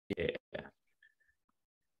Yeah.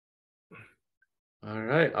 All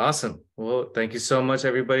right. Awesome. Well, thank you so much,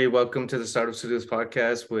 everybody. Welcome to the Startup Studios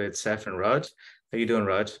podcast with Saif and Raj. How you doing,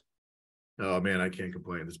 Raj? Oh man, I can't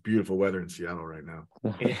complain. It's beautiful weather in Seattle right now.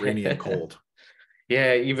 Rainy and cold.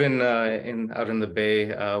 Yeah, even out in the Bay,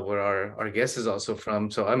 where our guest is also from.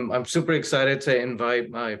 So I'm super excited to invite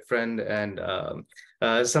my friend and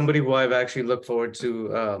somebody who I've actually looked forward to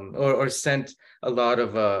or sent a lot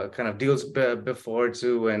of kind of deals before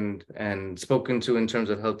to and spoken to in terms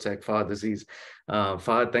of health tech, Fahad Aziz.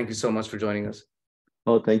 Fahad, thank you so much for joining us.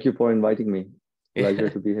 Oh, thank you for inviting me. Pleasure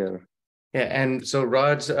to be here. Yeah, and so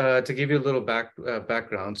Raj, to give you a little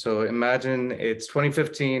background, so imagine it's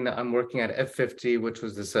 2015. I'm working at F50, which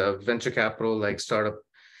was this venture capital like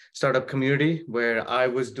startup community where I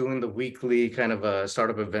was doing the weekly kind of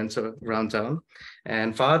startup events around town.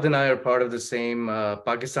 And Fahad and I are part of the same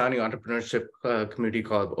Pakistani entrepreneurship community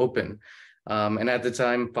called Open. And at the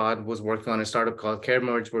time, Fahad was working on a startup called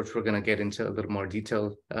Caremerge, which we're going to get into a little more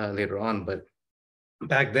detail later on, but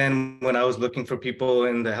back then when I was looking for people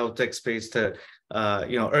in the health tech space to,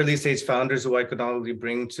 early stage founders who I could not only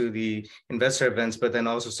bring to the investor events, but then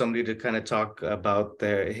also somebody to kind of talk about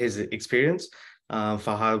his experience,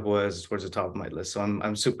 Fahad was towards the top of my list. So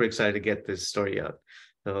I'm super excited to get this story out.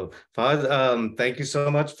 So Fahad, thank you so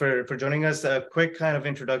much for joining us. A quick kind of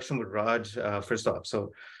introduction with Raj first off.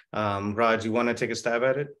 So Raj, you want to take a stab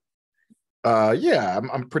at it? Yeah,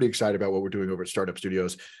 I'm pretty excited about what we're doing over at Startup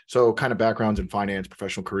Studios. So kind of backgrounds in finance,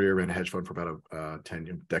 professional career, ran a hedge fund for about a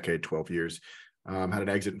 12 years. Had an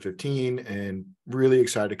exit in 15 and really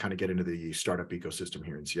excited to kind of get into the startup ecosystem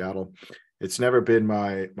here in Seattle. It's never been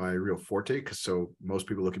my real forte because so most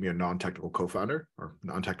people look at me a non-technical co-founder or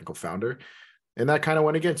non-technical founder. And that kind of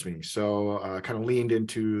went against me. So I kind of leaned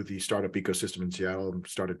into the startup ecosystem in Seattle and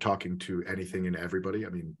started talking to anything and everybody. I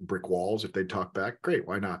mean, brick walls, if they'd talk back, great,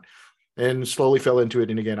 why not? And slowly fell into it.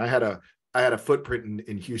 And again, I had a footprint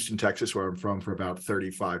in Houston, Texas, where I'm from for about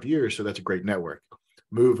 35 years. So that's a great network.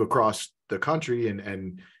 Move across the country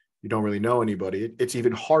and you don't really know anybody. It's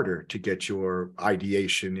even harder to get your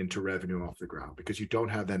ideation into revenue off the ground because you don't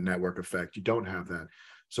have that network effect. You don't have that.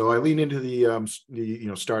 So I lean into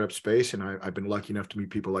the startup space, and I've been lucky enough to meet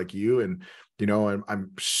people like you. And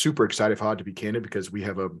I'm super excited, Fahad, to be candid, because we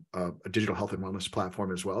have a digital health and wellness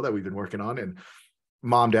platform as well that we've been working on. And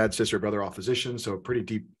mom, dad, sister, brother, all physicians. So a pretty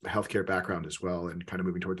deep healthcare background as well, and kind of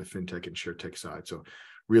moving toward the fintech and tech side. So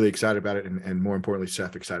really excited about it. And more importantly,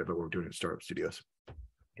 Seth, excited about what we're doing at Startup Studios.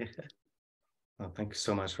 Well, thank you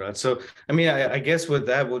so much, Raj. So, I mean, I guess with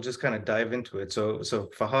that, we'll just kind of dive into it. So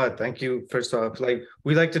Fahad, thank you. First off,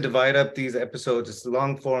 we like to divide up these episodes. It's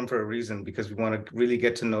long form for a reason because we want to really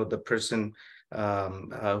get to know the person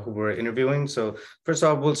who we're interviewing. So first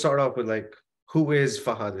off, we'll start off with who is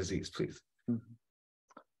Fahad Aziz, please?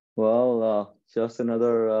 Well, just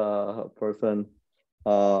another person,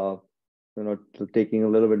 taking a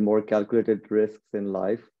little bit more calculated risks in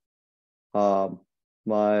life.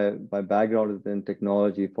 My background is in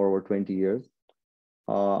technology for over 20 years.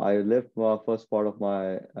 I lived my first part of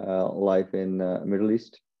my life in Middle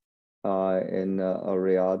East, in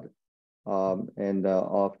Riyadh. And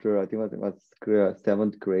after, I think it was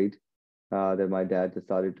seventh grade, then my dad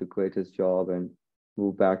decided to quit his job and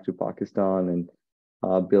move back to Pakistan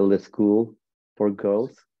and build a school for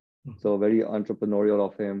girls. So very entrepreneurial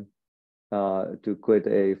of him to quit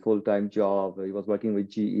a full-time job. He was working with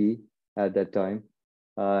GE at that time,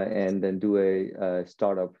 and then do a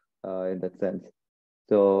startup in that sense.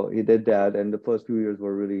 So he did that, and the first few years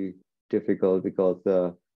were really difficult because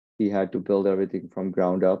he had to build everything from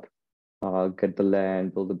ground up, get the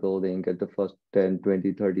land, build the building, get the first 10,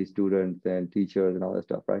 20, 30 students and teachers and all that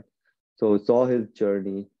stuff, right? So saw his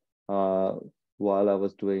journey while I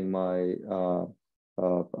was doing my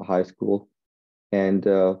high school. And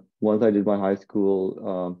once I did my high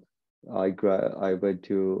school, I went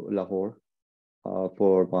to Lahore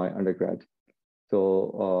for my undergrad.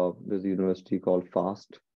 So there's a university called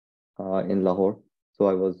FAST in Lahore. So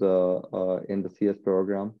I was in the CS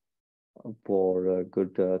program for a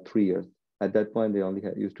good 3 years. At that point, they only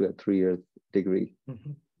used to have 3 years degree.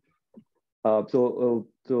 So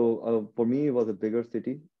for me, it was a bigger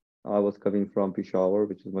city. I was coming from Peshawar,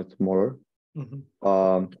 which is much smaller.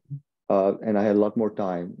 And I had a lot more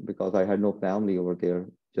time because I had no family over there,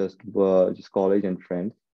 just college and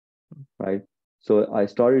friends, right? So I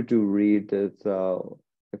started to read this,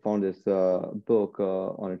 I found this book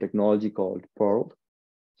on a technology called Pearl.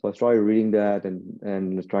 So I started reading that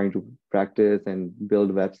and trying to practice and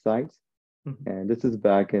build websites. And this is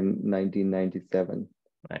back in 1997.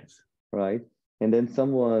 Nice. Right. And then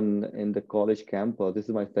someone in the college campus, this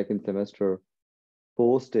is my second semester,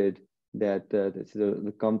 posted that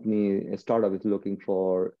the company, a startup, is looking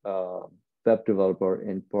for web developer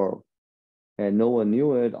in Perl, and no one knew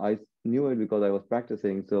it. I knew it because I was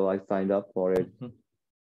practicing, so I signed up for it,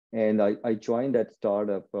 and I joined that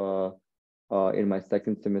startup in my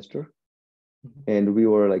second semester, and we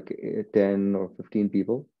were like 10 or 15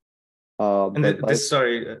 people. And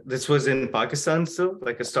this was in Pakistan still,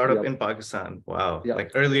 like a startup Yep. in Pakistan. Wow, Yeah.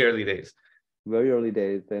 like early days. Very early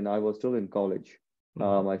days, and I was still in college,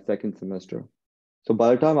 my second semester. So by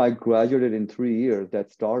the time I graduated in 3 years,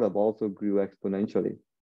 that startup also grew exponentially.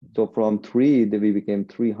 So from 3, we became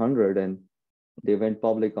 300, and they went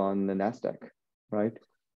public on the NASDAQ, right?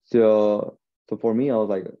 So for me, I was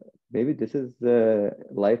like, maybe this is the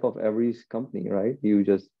life of every company, right? You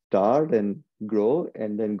just start and grow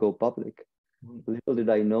and then go public. Little did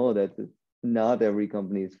I know that not every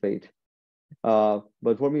company's fate.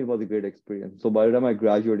 But for me, it was a great experience. So by the time I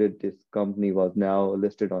graduated, this company was now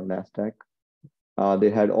listed on NASDAQ.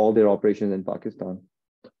 They had all their operations in Pakistan,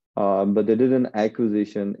 but they did an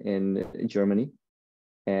acquisition in Germany,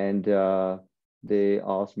 and they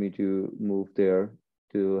asked me to move there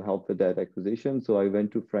to help with that acquisition. So I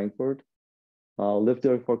went to Frankfurt, lived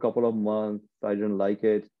there for a couple of months. I didn't like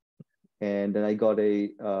it, and then I got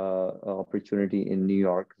a opportunity in New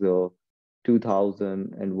York. So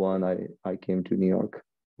 2001, I came to New York.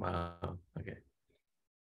 Wow. Okay.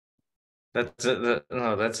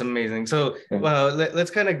 That's amazing. So, Yeah.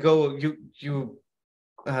 let's kind of go. You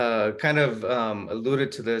kind of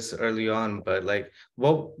alluded to this early on, but like,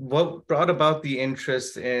 what brought about the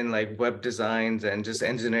interest in like web designs and just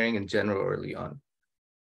engineering in general early on?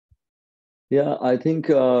 Yeah, I think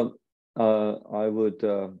I would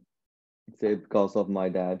say because of my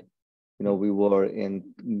dad. You know, we were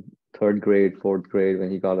in 3rd grade, 4th grade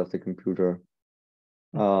when he got us a computer.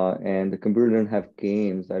 And the computer didn't have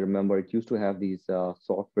games. I remember it used to have these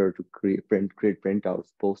software to create printouts,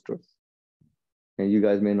 posters. And you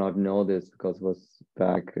guys may not know this because it was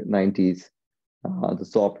back 90s. The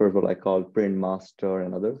software were like called Print Master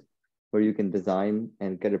and others, where you can design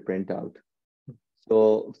and get a printout.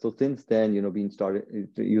 So since then, you know, we started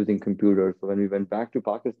using computers. So when we went back to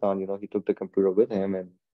Pakistan, you know, he took the computer with him, and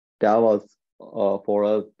that was for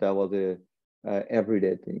us, that was a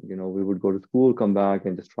everyday thing. You know, we would go to school, come back,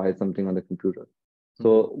 and just try something on the computer.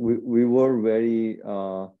 So we were very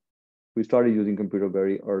we started using computer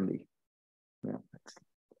very early. Yeah.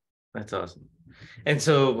 That's awesome. And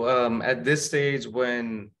so at this stage,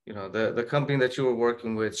 when you know the company that you were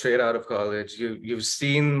working with straight out of college, you've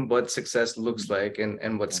seen what success looks like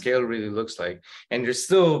and what scale really looks like. And you're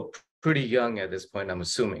still pretty young at this point, I'm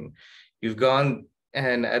assuming. You've gone,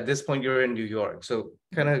 and at this point you're in New York. So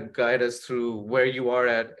kind of guide us through where you are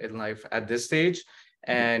at in life at this stage.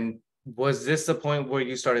 And was this the point where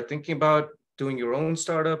you started thinking about doing your own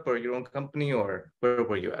startup or your own company, or where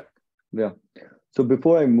were you at? Yeah. So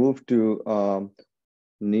before I moved to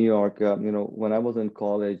New York, you know, when I was in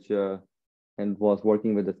college and was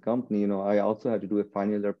working with this company, you know, I also had to do a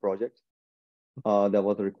final year project. That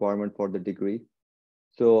was a requirement for the degree.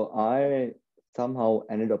 So I somehow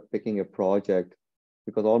ended up picking a project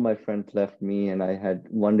because all my friends left me and I had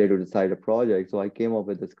one day to decide a project. So I came up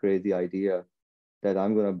with this crazy idea that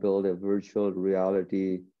I'm going to build a virtual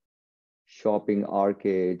reality shopping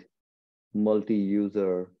arcade,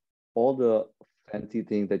 multi-user, all the fancy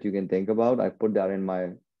things that you can think about. I put that in my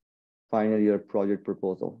final year project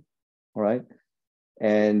proposal. All right.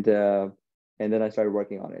 And then I started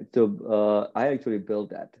working on it. So I actually built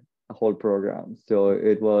that whole program. So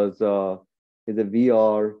it was it's a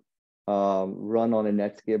VR run on a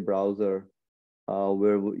Netscape browser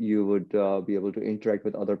where you would be able to interact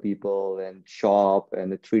with other people and shop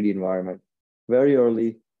and a 3D environment. Very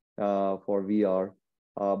early for VR,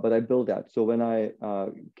 but I built that. So when I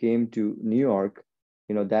came to New York,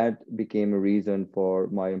 you know, that became a reason for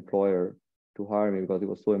my employer to hire me because he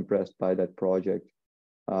was so impressed by that project.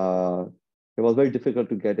 It was very difficult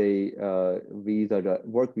to get a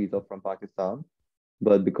work visa from Pakistan,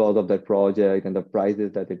 but because of that project and the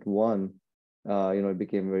prizes that it won, you know,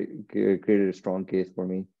 it created a strong case for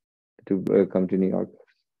me to come to New York.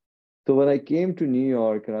 So when I came to New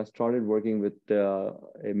York and I started working with a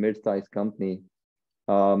mid-sized company,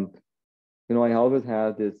 you know, I always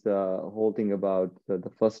had this whole thing about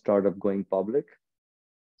the first startup going public.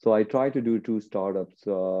 So I tried to do 2 startups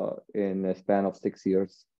in a span of 6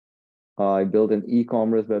 years. I built an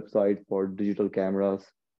e-commerce website for digital cameras.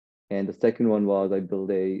 And the second one was I built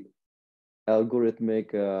a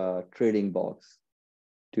algorithmic trading box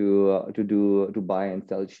to buy and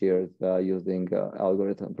sell shares using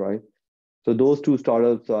algorithms, right? So those 2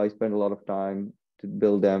 startups, I spent a lot of time to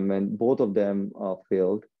build them, and both of them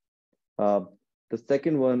failed. The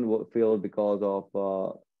second one failed because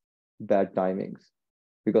of bad timings.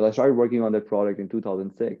 Because I started working on that product in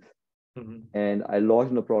 2006, and I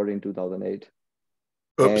launched the product in 2008.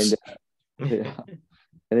 Oops. And yeah,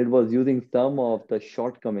 and it was using some of the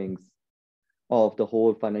shortcomings of the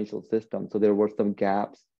whole financial system. So there were some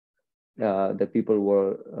gaps that people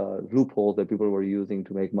were loopholes that people were using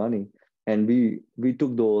to make money, and we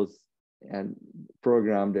took those and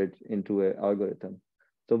programmed it into an algorithm.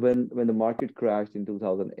 So when the market crashed in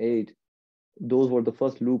 2008, those were the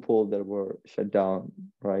first loopholes that were shut down,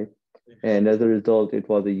 right? And as a result, it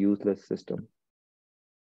was a useless system.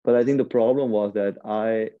 But I think the problem was that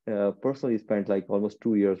I personally spent like almost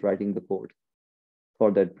 2 years writing the code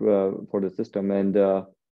for that for the system, and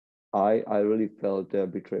I really felt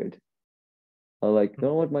betrayed. I was like, you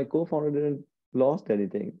know what, my co-founder didn't lost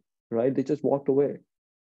anything, right? They just walked away.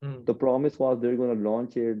 The promise was they're going to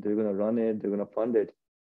launch it, they're going to run it, they're going to fund it,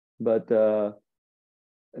 but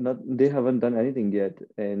they haven't done anything yet.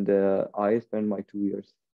 And I spent my 2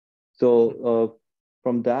 years. So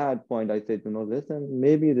from that point, I said, listen,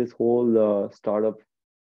 maybe this whole startup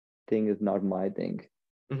thing is not my thing.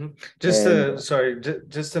 Just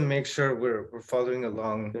to make sure we're following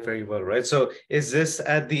along very well, right? So is this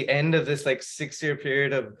at the end of this like 6-year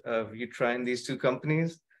period of you trying these two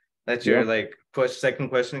companies that you're like second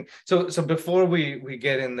questioning? So before we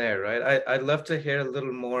get in there, right? I'd love to hear a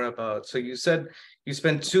little more about. So you said you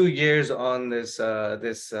spent 2 years on this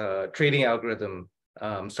trading algorithm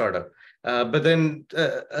startup, but then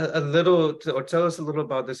tell us a little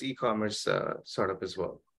about this e-commerce startup as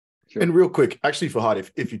well. Sure. And real quick, actually, Fahad,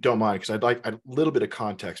 if you don't mind, because I'd like a little bit of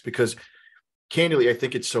context, because candidly, I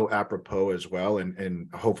think it's so apropos as well. And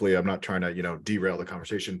hopefully I'm not trying to, derail the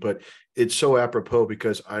conversation, but it's so apropos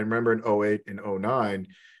because I remember in 2008 and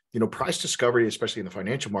 2009, price discovery, especially in the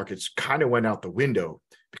financial markets, kind of went out the window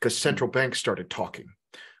because central banks started talking.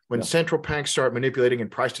 When central banks start manipulating and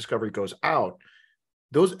price discovery goes out,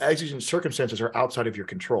 those exigent circumstances are outside of your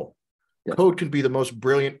control. Code can be the most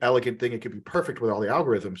brilliant, elegant thing. It could be perfect with all the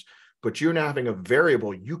algorithms, but you're now having a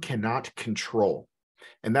variable you cannot control.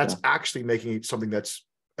 And that's actually making it something that's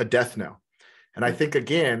a death knell. And I think,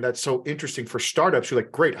 again, that's so interesting for startups. You're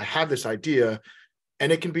like, great, I have this idea,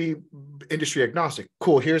 and it can be industry agnostic.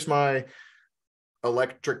 Cool, here's my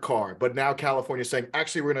electric car. But now California's saying,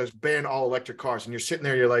 actually, we're going to ban all electric cars. And you're sitting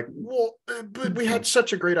there, you're like, well, but we had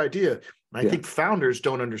such a great idea. And I think founders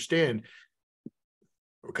don't understand,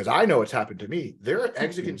 because I know it's happened to me. There are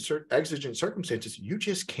exigent circumstances you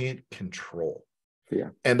just can't control.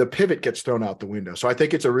 And the pivot gets thrown out the window. So I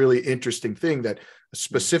think it's a really interesting thing that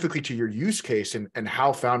specifically to your use case and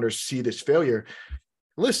how founders see this failure.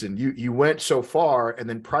 Listen, you went so far and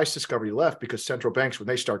then price discovery left because central banks, when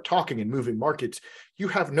they start talking and moving markets, you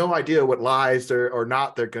have no idea what lies or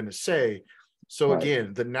not they're going to say. So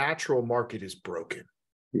again, the natural market is broken.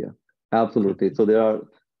 Yeah, absolutely. So there are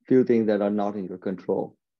few things that are not in your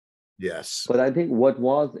control. Yes. But I think what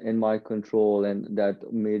was in my control and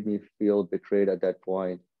that made me feel betrayed at that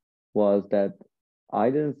point was that I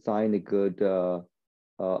didn't sign a good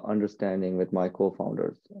understanding with my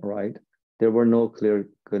co-founders, right? There were no clear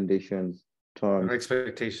conditions, terms. Or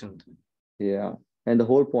expectations. Yeah. And the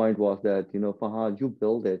whole point was that, Fahad, you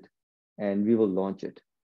build it and we will launch it.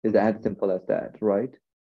 It's as simple as that, right?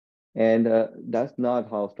 And that's not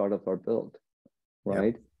how startups are built,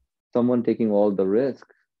 right? Someone taking all the risk,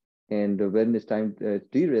 and when it's time to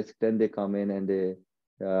de-risk, then they come in and they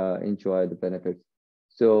enjoy the benefits.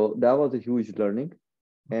 So that was a huge learning,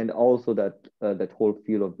 and also that whole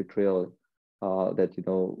feel of betrayal. That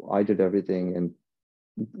I did everything, and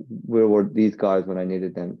where were these guys when I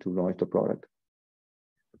needed them to launch the product?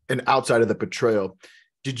 And outside of the betrayal,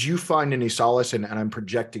 did you find any solace? And I'm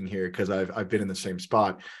projecting here because I've been in the same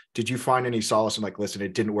spot. Did you find any solace in like, listen,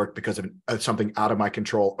 it didn't work because of something out of my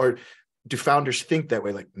control? Or do founders think that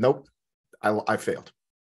way? Like, nope, I failed.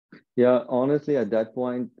 Yeah, honestly, at that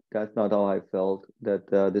point, that's not how I felt, that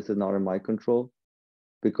this is not in my control,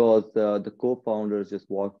 because the co-founders just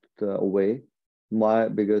walked away. My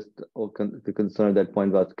biggest concern at that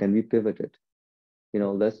point was, can we pivot it?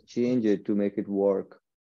 Let's change it to make it work.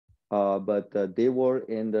 But they were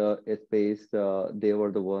in the space. They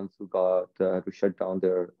were the ones who got to shut down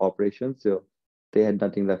their operations. So they had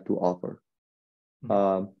nothing left to offer.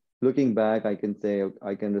 Looking back, I can say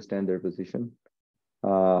I can understand their position.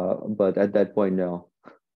 But at that point, no.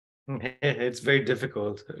 It's very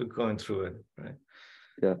difficult going through it, right?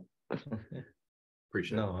 Yeah.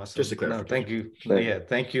 Appreciate it. Awesome. Just a clarification. Thank you. Yeah,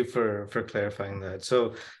 thank you for clarifying that.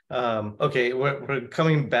 So, okay, we're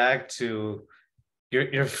coming back to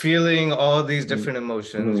you're feeling all these different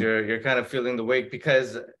emotions. Mm-hmm. You're kind of feeling the weight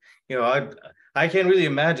because, I can't really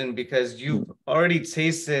imagine because you've already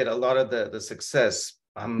tasted a lot of the success.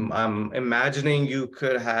 I'm imagining you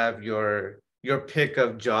could have your pick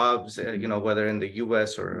of jobs, whether in the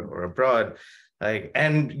US or abroad, like,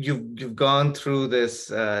 and you've gone through this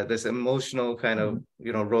emotional kind of,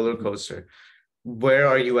 roller coaster. Where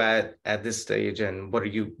are you at this stage, and what are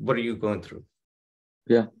you going through?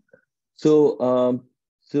 Yeah. So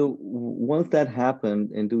once that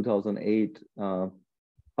happened in 2008,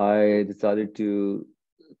 I decided to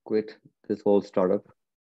quit this whole startup,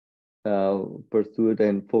 pursue it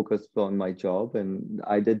and focus on my job. And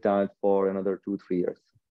I did that for another 2, 3 years.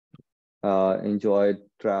 Enjoyed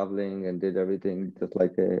traveling and did everything just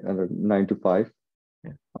like another 9 to 5.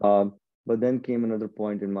 Yeah. But then came another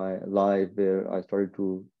point in my life where I started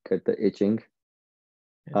to get the itching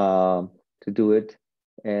to do it.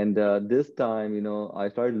 And this time, I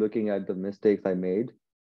started looking at the mistakes I made.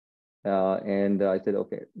 And I said,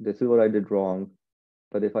 okay, this is what I did wrong.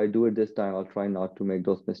 But if I do it this time, I'll try not to make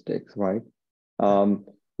those mistakes, right?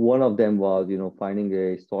 One of them was, finding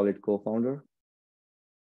a solid co-founder,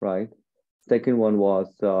 right? Second one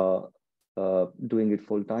was doing it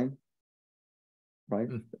full time, right?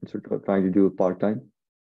 Instead of trying to do it part time.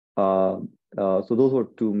 So those were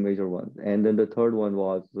two major ones. And then the third one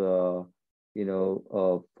was, full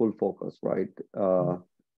focus, right?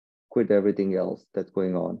 Quit everything else that's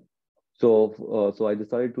going on. So I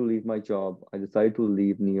decided to leave my job. I decided to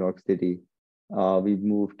leave New York City. We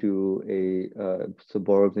moved to a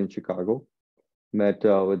suburbs in Chicago, met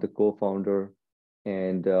with the co-founder,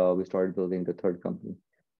 and we started building the third company.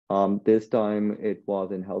 This time it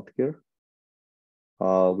was in healthcare,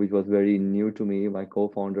 which was very new to me. My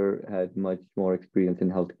co-founder had much more experience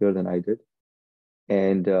in healthcare than I did.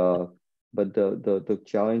 And but the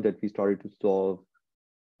challenge that we started to solve,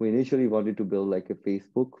 we initially wanted to build like a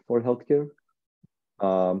Facebook for healthcare.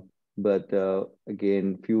 But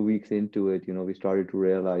again, a few weeks into it, we started to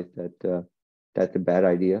realize that that's a bad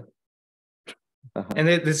idea. And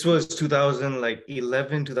this was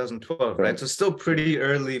 2011, 2012, right? So still pretty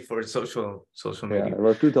early for social media. Yeah, it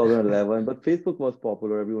was 2011, but Facebook was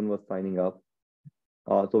popular. Everyone was signing up.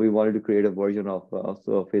 So we wanted to create a version of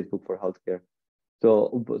Facebook for healthcare.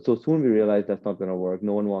 So soon we realized that's not going to work.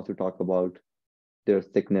 No one wants to talk about their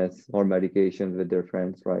sickness or medications with their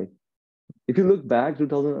friends, right? If you look back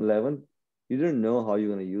 2011, you didn't know how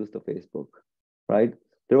you're going to use the Facebook, right?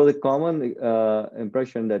 There was a common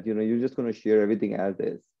impression that you're just going to share everything as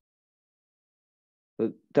is. So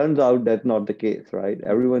it turns out that's not the case, right?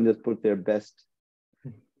 Everyone just put their best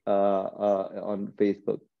on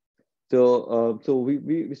Facebook. So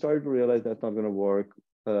we started to realize that's not going to work.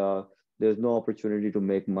 There's no opportunity to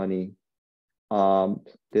make money.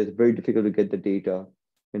 It's very difficult to get the data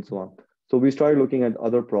and so on. So we started looking at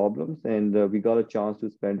other problems, and we got a chance to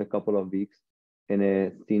spend a couple of weeks in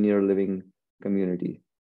a senior living community,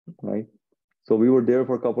 right? So we were there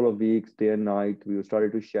for a couple of weeks, day and night. We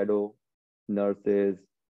started to shadow nurses,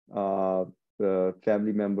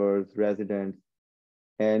 family members, residents,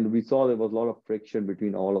 and we saw there was a lot of friction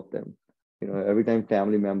between all of them. Every time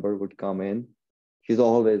family member would come in, she's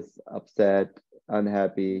always upset,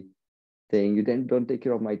 unhappy, saying, "You don't take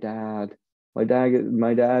care of my dad. My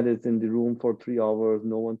dad is in the room for 3 hours.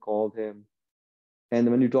 No one called him." And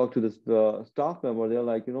when you talk to the staff member, they're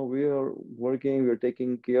like, we are working, we're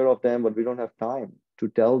taking care of them, but we don't have time to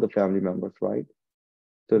tell the family members, right?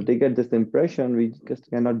 So if they get this impression, we just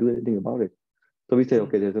cannot do anything about it. So we say,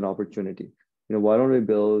 okay, there's an opportunity. Why don't we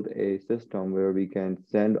build a system where we can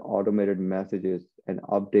send automated messages and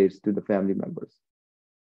updates to the family members,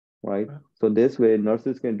 right? So this way,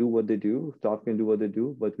 nurses can do what they do, staff can do what they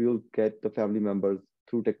do, but we'll get the family members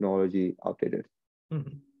through technology updated,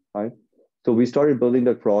 right? So we started building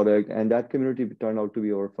that product, and that community turned out to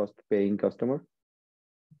be our first paying customer.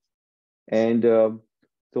 And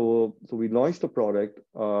so we launched the product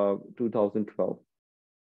 2012,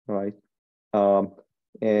 right?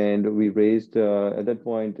 And we raised at that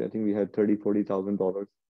point, I think we had $30,000-$40,000.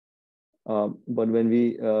 But when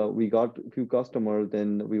we got a few customers,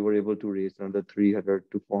 then we were able to raise another $300,000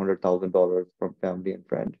 to $400,000 from family and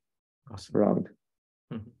friends. Awesome. Around.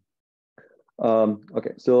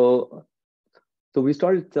 Okay, so we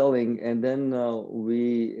started selling, and then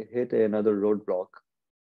we hit another roadblock,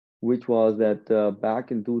 which was that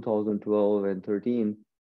back in 2012 and 13,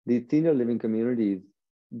 the senior living communities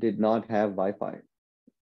did not have Wi-Fi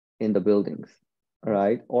in the buildings,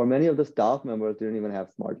 right? Or many of the staff members didn't even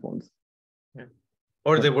have smartphones. Yeah.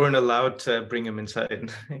 Or they weren't allowed to bring them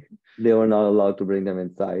inside. They were not allowed to bring them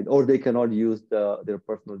inside, or they cannot use their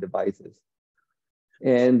personal devices.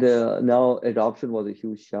 And now adoption was a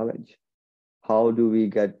huge challenge. How do we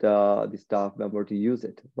get the staff member to use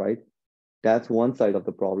it, right? That's one side of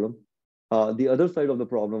the problem. The other side of the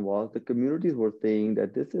problem was the communities were saying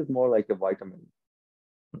that this is more like a vitamin.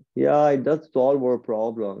 Yeah, it does solve our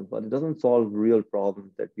problems, but it doesn't solve real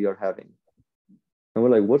problems that we are having. And we're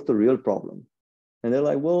like, what's the real problem? And they're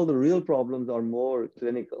like, well, the real problems are more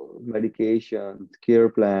clinical, medications, care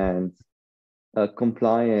plans,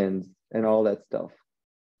 compliance, and all that stuff.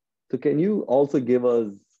 So can you also give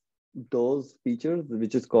us those features,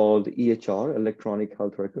 which is called EHR, electronic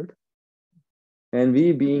health record? And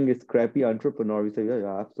we being a scrappy entrepreneur, we say, yeah,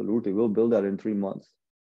 yeah, absolutely. We'll build that in 3 months,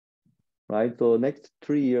 right? So next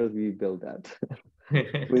 3 years, we built that.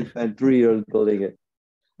 We spent 3 years building it.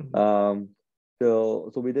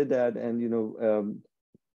 So we did that, and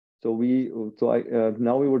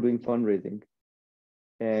now we were doing fundraising,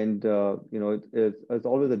 and it's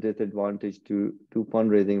always a disadvantage to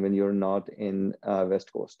fundraising when you're not in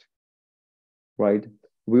West Coast, right?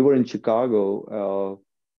 We were in Chicago,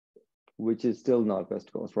 which is still not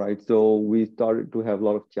West Coast, right? So we started to have a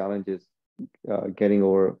lot of challenges getting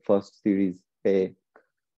our first Series A.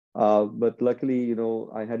 But luckily,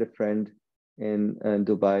 I had a friend in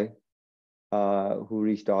Dubai who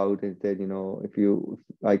reached out and said,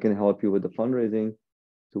 I can help you with the fundraising.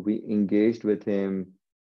 So we engaged with him,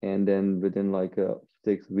 and then within like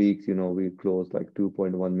 6 weeks, we closed like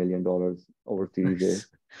 $2.1 million over Series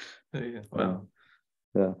A. Yeah, wow.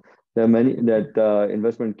 Yeah. There are many that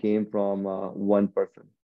investment came from one person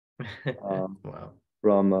Wow.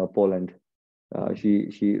 from Poland.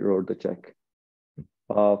 She wrote the check.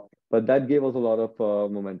 But that gave us a lot of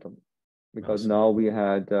momentum because Awesome. now we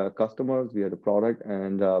had customers, we had a product,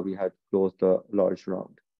 and we had closed a large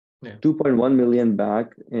round. Yeah. 2.1 million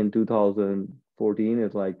back in 2014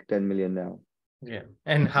 is like 10 million now. Yeah.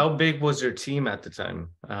 And how big was your team at the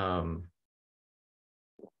time?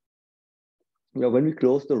 Yeah, when we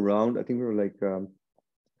closed the round, I think we were like 4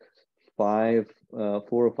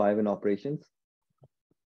 or 5 in operations.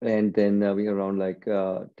 And then we were around like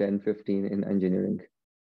 10, 15 in engineering.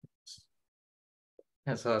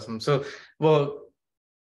 That's awesome. So, well,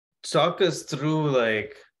 talk us through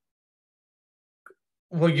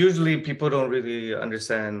usually people don't really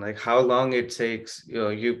understand like how long it takes.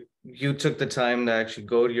 You took the time to actually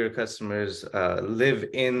go to your customers, live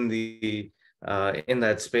in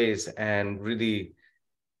that space, and really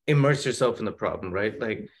immerse yourself in the problem, right?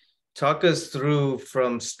 Like, talk us through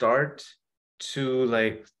from start to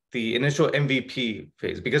like the initial MVP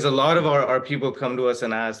phase, because a lot of our people come to us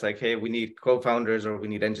and ask like, hey, we need co-founders, or we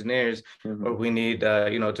need engineers, or we need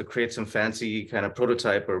to create some fancy kind of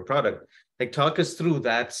prototype or product. Like, talk us through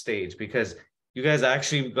that stage, because you guys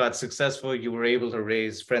actually got successful. You were able to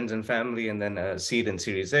raise friends and family, and then a seed and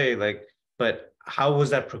Series A. But how was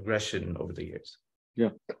that progression over the years? Yeah.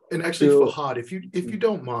 And actually, Fahad, if you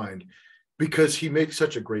don't mind, because he makes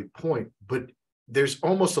such a great point, but there's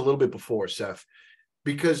almost a little bit before, Saif,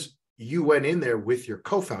 because you went in there with your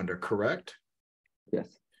co-founder, correct? Yes.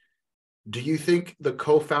 Do you think the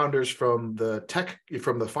co-founders from the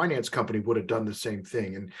finance company would have done the same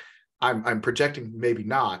thing? And I'm projecting maybe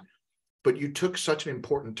not, but you took such an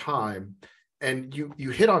important time, and you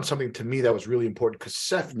hit on something to me that was really important, because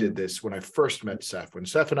Saif did this when I first met Saif. When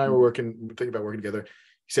Saif and I were thinking about working together,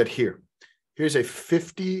 he said, here's a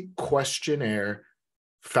 50 questionnaire,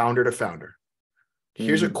 founder to founder.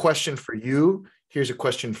 Here's a question for you. Here's a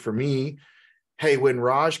question for me. Hey, when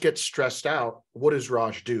Raj gets stressed out, what does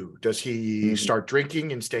Raj do? Does he start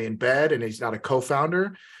drinking and stay in bed and he's not a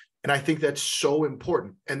co-founder? And I think that's so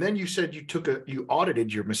important. And then you said you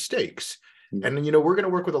audited your mistakes. And then, we're going to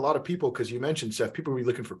work with a lot of people, because you mentioned, Saif, people will be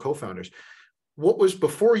looking for co-founders. What was,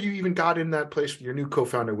 before you even got in that place with your new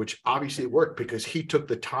co-founder, which obviously it worked because he took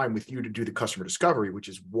the time with you to do the customer discovery, which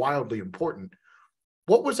is wildly important.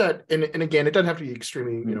 What was that? And again, it doesn't have to be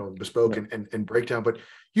extremely, bespoke and breakdown, but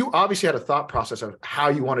you obviously had a thought process of how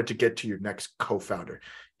you wanted to get to your next co-founder.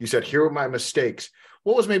 You said, here are my mistakes.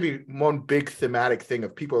 What was maybe one big thematic thing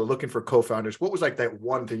of people are looking for co-founders? What was like that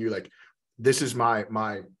one thing you're like, this is my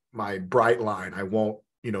bright line, I won't,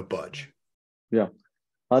 budge? Yeah.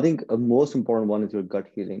 I think a most important one is your gut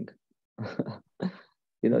feeling.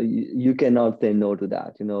 You cannot say no to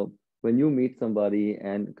that. When you meet somebody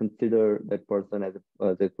and consider that person as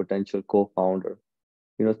a potential co-founder,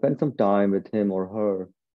 spend some time with him or her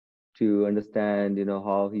to understand,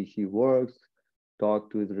 how she works, talk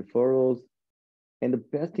to his referrals. And the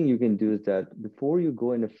best thing you can do is that before you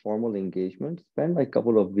go in a formal engagement, spend like a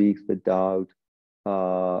couple of weeks without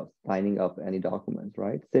signing up any documents,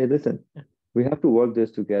 right? Say, listen, we have to work this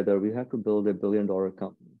together. We have to build $1 billion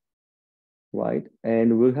company. right?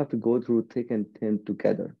 And we'll have to go through thick and thin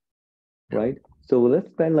together, Yeah. right? So let's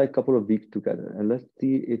spend like a couple of weeks together and let's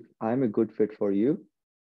see if I'm a good fit for you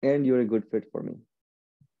and you're a good fit for me,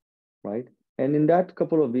 right? And in that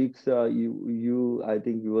couple of weeks, I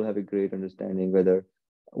think you will have a great understanding whether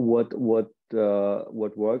what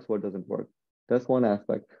works, what doesn't work. That's one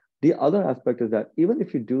aspect. The other aspect is that even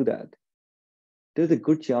if you do that, there's a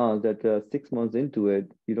good chance that 6 months into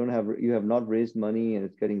it, you have not raised money and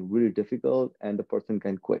it's getting really difficult, and the person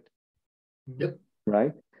can quit, Yep.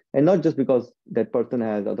 right? And not just because that person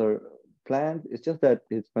has other plans, it's just that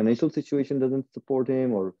his financial situation doesn't support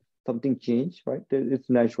him or something changed, right? It's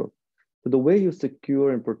natural. So the way you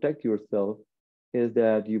secure and protect yourself is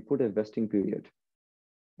that you put a vesting period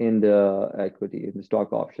in the equity, in the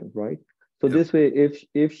stock options, right? So Yep. this way,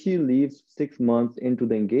 if she leaves 6 months into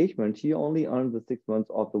the engagement, she only earns the 6 months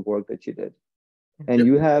of the work that she did. And Yep.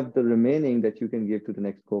 you have the remaining that you can give to the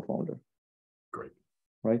next co-founder. Great.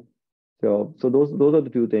 Right. So those are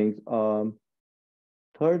the two things.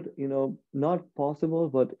 Third, not possible,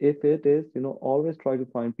 but if it is, always try to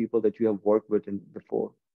find people that you have worked with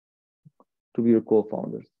before to be your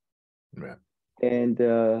co-founders. Yeah. And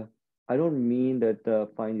I don't mean that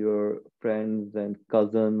find your friends and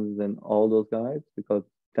cousins and all those guys, because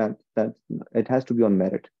that's it has to be on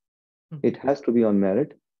merit. It has to be on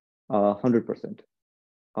merit, 100%.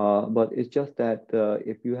 But it's just that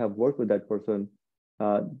if you have worked with that person,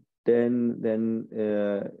 then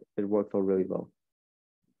it works out really well.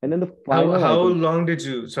 And then the final How item. long did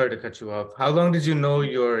you, sorry to cut you off, how long did you know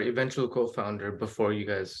your eventual co-founder before you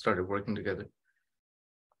guys started working together?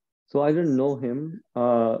 So I didn't know him.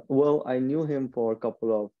 Well, I knew him for a couple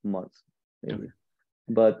of months, maybe. Okay.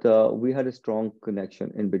 But we had a strong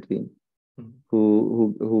connection in between. Mhm.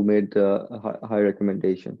 Who made a high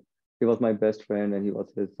recommendation. He was my best friend, and he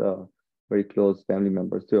was his very close family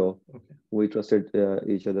member. So Okay. we trusted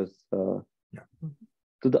each other's. Yeah.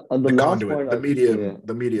 So the The last conduit, point,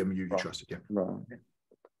 the medium you right, trusted. Yeah. right.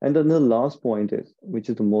 And then the last point is, which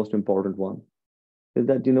is the most important one, is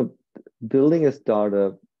that building a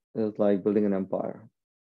startup is like building an empire,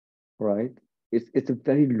 right? It's a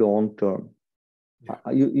very long term.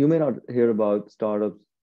 Yeah. You may not hear about startups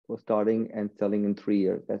for starting and selling in 3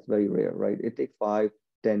 years. That's very rare, right? It takes 5,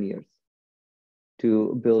 10 years to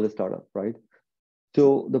build a startup, right?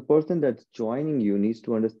 So the person that's joining you needs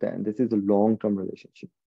to understand this is a long-term relationship,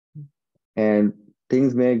 and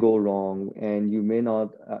things may go wrong, and you may not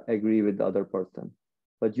agree with the other person,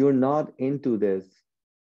 but you're not into this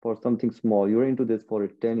for something small. You're into this for a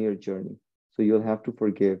 10-year journey. So you'll have to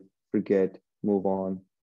forgive, forget, move on.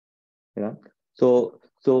 Yeah. So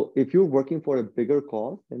if you're working for a bigger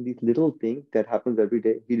cause, and these little things that happens every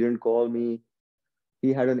day, he didn't call me.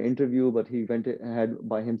 He had an interview, but he went ahead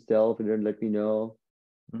by himself. He didn't let me know.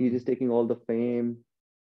 He's just taking all the fame.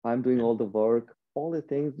 I'm doing all the work. All the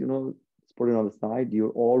things, just put it on the side.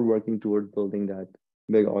 You're all working towards building that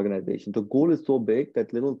big organization. The goal is so big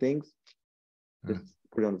that little things, just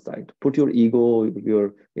put it on the side. Put your ego,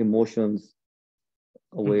 your emotions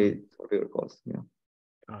away for bigger cause. Yeah.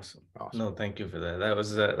 Awesome. Awesome. No, thank you for that. That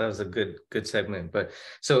was a good segment. But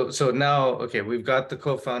so now, okay, we've got the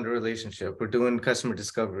co-founder relationship. We're doing customer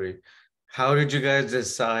discovery. How did you guys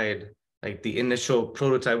decide, like, the initial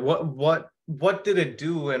prototype? What did it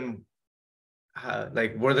do, and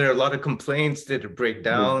like, were there a lot of complaints? Did it break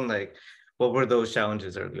down? Like, what were those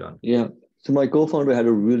challenges early on? Yeah. So my co-founder had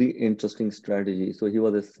a really interesting strategy. So he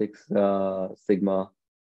was a Six Sigma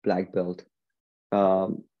black belt.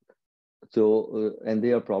 Um, and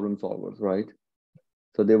they are problem solvers, right?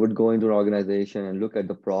 So they would go into an organization and look at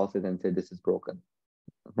the process and say, this is broken,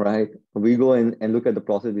 right? We go in and look at the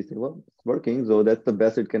process. We say, well, it's working. So that's the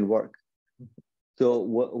best it can work. So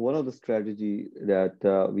one of the strategy that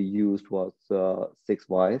we used was 6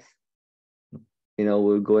 whys.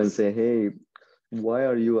 We'll go and say, hey, why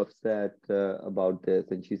are you upset about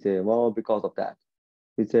this? And she say, well, because of that.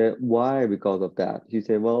 We say, why because of that? She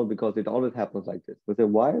say, well, because it always happens like this. We say,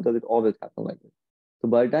 why does it always happen like this? So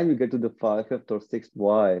by the time you get to the fifth or sixth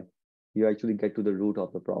why, you actually get to the root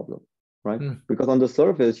of the problem, right? Because on the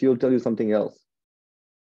surface, she'll tell you something else.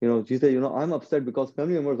 She say, I'm upset because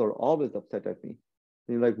family members are always upset at me.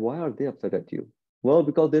 And you're like, why are they upset at you? Well,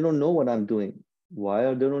 because they don't know what I'm doing.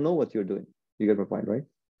 Why they don't know what you're doing? You get my point, right?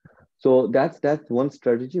 So that's one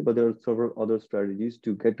strategy, but there are several other strategies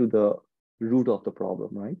to get to the root of the problem,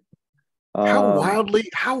 right?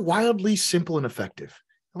 How wildly simple and effective.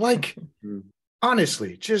 Like,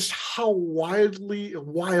 honestly, just how wildly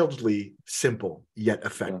simple yet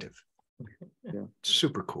effective. Yeah.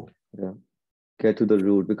 Super cool. Yeah. Get to the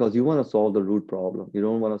root, because you want to solve the root problem. You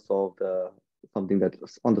don't want to solve the something that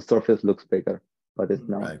on the surface looks bigger, but it's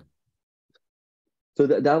not. Right. So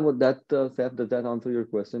Seth, does that answer your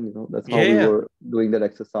question? That's how we Yeah. were doing that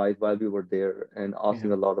exercise while we were there and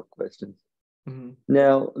asking Yeah. a lot of questions. Mhm.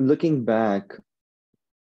 Now, looking back,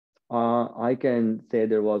 I can say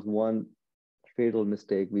there was one fatal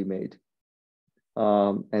mistake we made.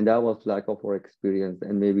 And that was lack of our experience.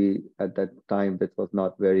 And maybe at that time, that was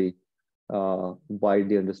not very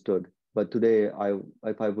widely understood. But today,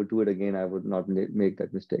 if I would do it again, I would not make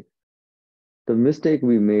that mistake. The mistake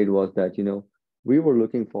we made was that, we were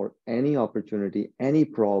looking for any opportunity, any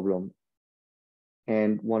problem,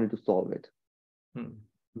 and wanted to solve it, Mhm.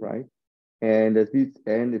 right? And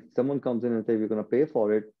if someone comes in and say we're going to pay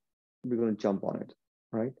for it, we're going to jump on it,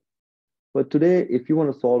 right? But today, if you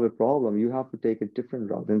want to solve a problem, you have to take a different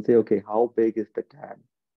route and say, okay, how big is the TAM?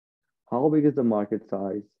 How big is the market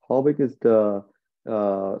size? How big is the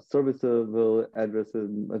serviceable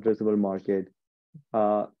addressable market?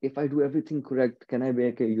 If I do everything correct, can I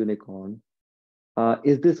make a unicorn?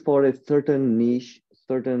 Is this for a certain niche,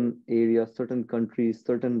 certain area, certain country,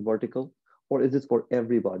 certain vertical, or is this for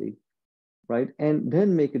everybody, right? And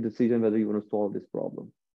then make a decision whether you want to solve this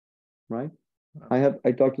problem, right?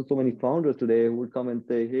 I talked to so many founders today who would come and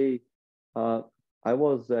say, "Hey, uh, I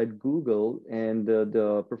was at Google and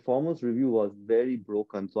the performance review was very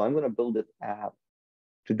broken, so I'm going to build this app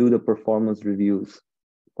to do the performance reviews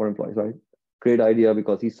for employees." Right? Great idea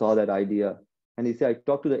because he saw that idea and he said, "I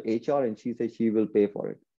talked to the HR and she said she will pay for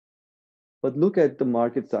it." But look at the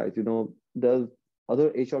market size. Does other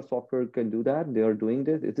HR software can do that? They are doing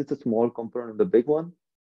this. Is this a small component of the big one?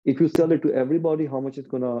 If you sell it to everybody, how much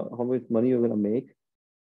money you're gonna make,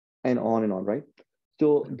 and on, right?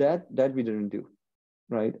 So that we didn't do,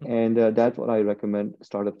 right? And that's what I recommend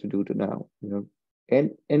startups to do to now.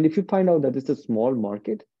 And if you find out that it's a small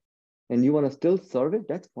market and you want to still serve it,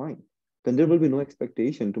 that's fine. Then there will be no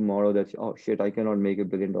expectation tomorrow that, oh shit, I cannot make $1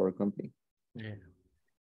 billion company. Yeah.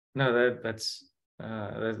 No, that's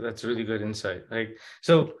really good insight. Like,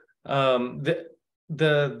 so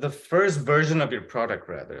the first version of your product,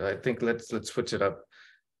 rather, I think let's switch it up.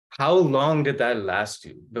 How long did that last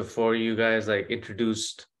you before you guys like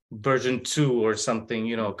introduced version 2 or something,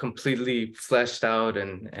 completely fleshed out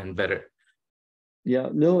and better? Yeah,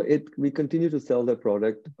 no, we continue to sell that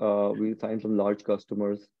product. We signed some large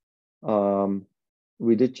customers.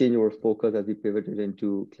 We did change our focus as we pivoted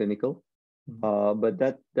into clinical. But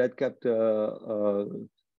that kept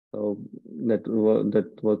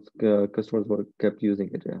customers were kept using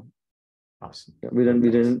it. Yeah. Awesome. Yeah, we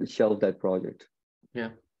didn't shelve that project.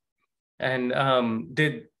 Yeah. And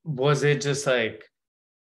was it just like,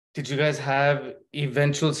 did you guys have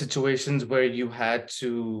eventual situations where you had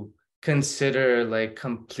to consider like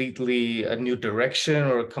completely a new direction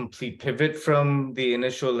or a complete pivot from the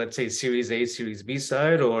initial, let's say, Series A, Series B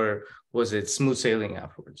side, or was it smooth sailing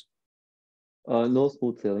afterwards? No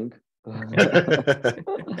smooth sailing.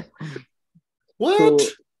 What?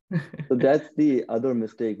 So that's the other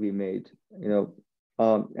mistake we made.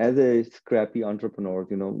 As a scrappy entrepreneur,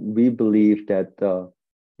 we believe that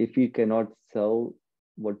if we cannot sell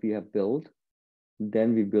what we have built,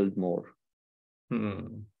 then we build more.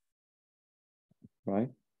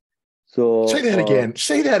 Right? So say that again.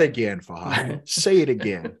 Say that again, Fahad. Say it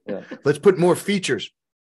again. Yeah. Let's put more features.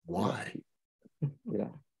 Why?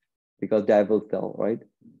 Yeah, because that will sell, right?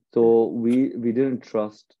 So we didn't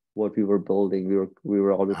trust what we were building. We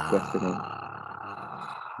were always questioning.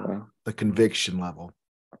 Right? The conviction level.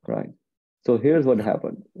 Right. So here's what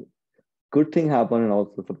happened. Good thing happened and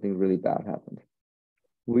also something really bad happened.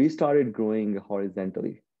 We started growing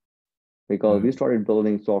horizontally because we started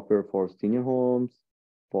building software for senior homes,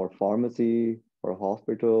 for pharmacy, for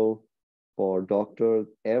hospital, for doctors.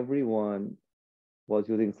 Everyone was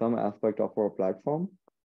using some aspect of our platform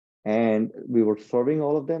and we were serving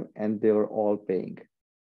all of them and they were all paying,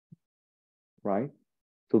 right?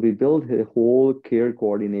 So we built a whole care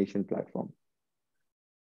coordination platform,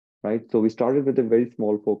 right? So we started with a very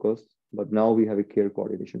small focus, but now we have a care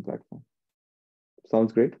coordination platform.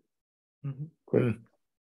 Sounds great? Great.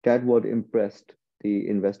 That what impressed the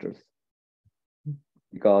investors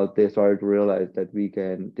because they started to realize that we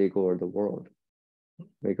can take over the world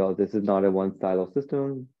because this is not a one style of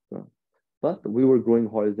system. But we were growing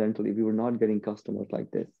horizontally. We were not getting customers like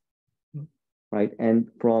this, right? And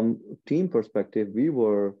from team perspective, we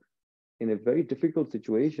were in a very difficult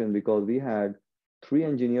situation because we had 3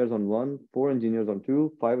 engineers on one, 4 engineers on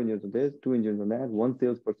two, 5 engineers on this, 2 engineers on that, 1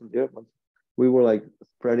 salesperson there. We were like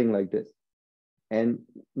spreading like this. And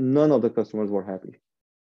none of the customers were happy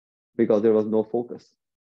because there was no focus,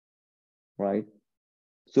 right?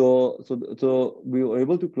 So we were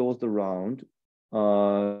able to close the round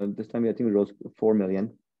This time, I think we rose 4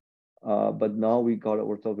 million. But now we got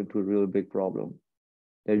ourselves into a really big problem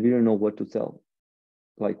that we don't know what to sell.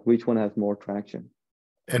 Like which one has more traction?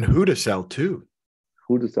 And who to sell to?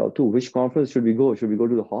 Who to sell to? Which conference should we go? Should we go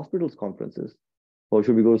to the hospitals conferences? Or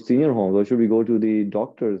should we go to senior homes? Or should we go to the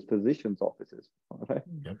doctors, physicians' offices? Right?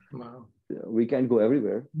 Yep. Wow. We can't go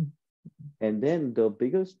everywhere. And then the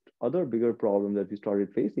other bigger problem that we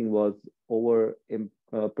started facing was over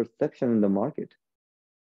perception in the market,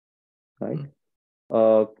 right?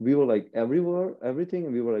 We were like everywhere, everything,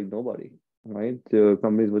 and we were like nobody, right? The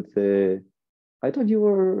companies would say, I thought you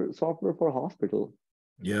were software for hospital.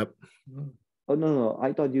 Yep. Oh, no,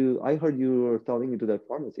 I heard you were selling into that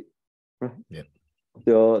pharmacy, right? Yep.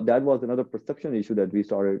 So that was another perception issue that we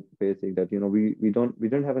started facing, that, we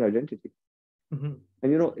don't have an identity. And,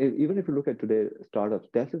 even if you look at today startups,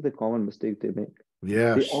 that is the common mistake they make.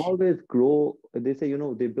 Yes. They always grow. They say,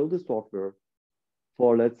 they build a software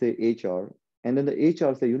for, let's say, HR. And then the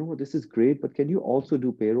HR say, this is great, but can you also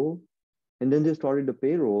do payroll? And then they started the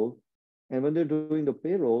payroll. And when they're doing the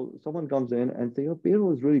payroll, someone comes in and say, your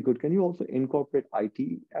payroll is really good. Can you also incorporate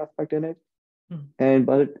IT aspect in it?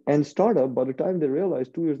 And startup, by the time they realize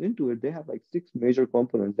 2 years into it, they have like 6 major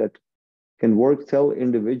components that can sell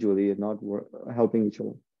individually and not helping each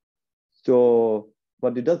other. So,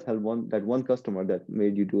 but it does help that one customer that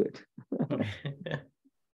made you do it,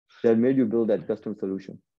 that made you build that custom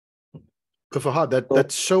solution. But Fahad,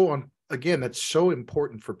 that's so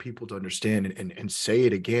important for people to understand and say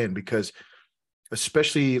it again, because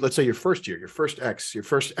especially, let's say your first year, your first X, your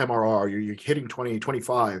first MRR, you're hitting 20,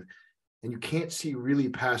 25, and you can't see really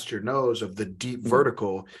past your nose of the deep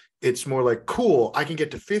vertical. It's more like, cool, I can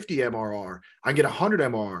get to 50 MRR, I can get 100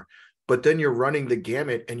 MRR, but then you're running the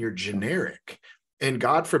gamut and you're generic. And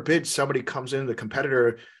God forbid somebody comes in, the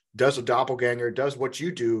competitor does a doppelganger, does what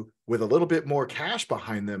you do with a little bit more cash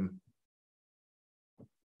behind them.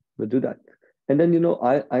 We'll do that. And then,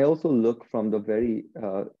 I also look from the very,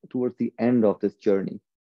 towards the end of this journey,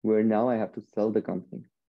 where now I have to sell the company.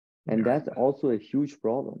 And that's also a huge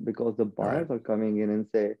problem, because the buyers are coming in and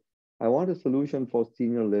say, I want a solution for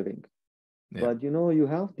senior living. Yeah. But, you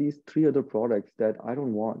have these 3 other products that I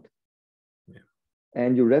don't want. Yeah.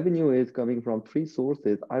 And your revenue is coming from 3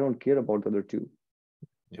 sources. I don't care about the other 2.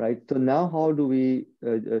 Yeah. Right? So now how do we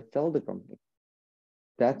sell the company?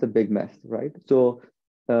 That's a big mess, right? So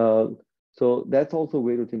that's also a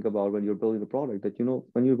way to think about when you're building a product, that,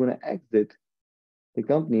 when you're going to exit the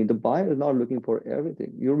company, the buyer is not looking for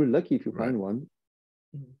everything. You'll be lucky if you find one,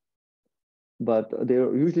 but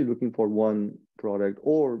they're usually looking for one product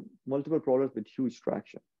or multiple products with huge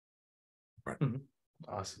traction. Right.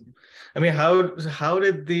 Awesome. I mean, how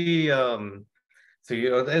did the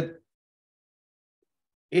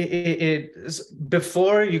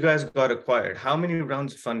before you guys got acquired, how many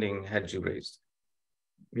rounds of funding had you raised?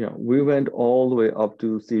 Yeah, we went all the way up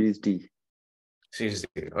to Series D. Series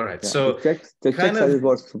D. All right. Yeah. So the check sizes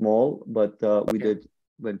were small, but we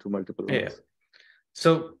went to multiple rounds. Yeah.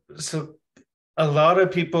 So a lot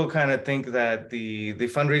of people kind of think that the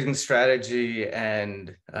fundraising strategy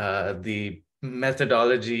and the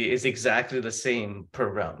methodology is exactly the same per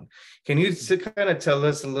round. Can you kind of tell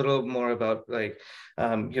us a little more about, like,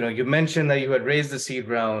 you mentioned that you had raised the seed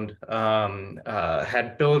round,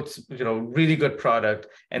 had built, really good product,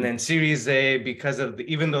 and then Series A, because of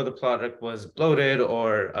even though the product was bloated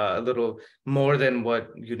or a little more than what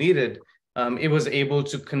you needed, it was able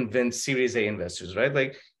to convince Series A investors, right?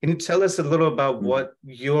 Like, can you tell us a little about what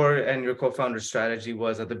your and your co-founder's strategy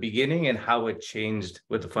was at the beginning and how it changed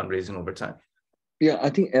with the fundraising over time? Yeah, I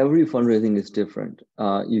think every fundraising is different.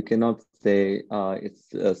 You cannot say it's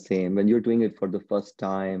the same. When you're doing it for the first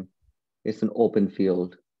time, it's an open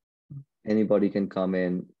field. Anybody can come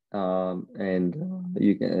in, and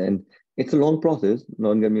you can. And it's a long process.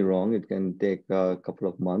 Don't get me wrong; it can take a couple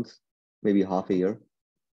of months, maybe half a year.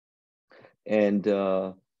 And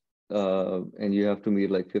you have to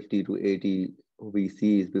meet like 50 to 80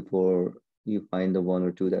 VCs before you find the 1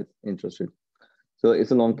 or 2 that's interested. So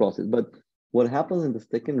it's a long process. But what happens in the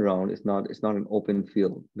second round is not an open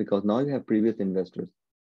field, because now you have previous investors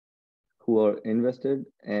who are invested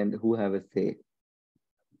and who have a say,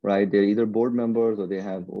 right? They're either board members or they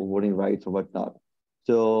have voting rights or whatnot.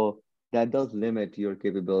 So that does limit your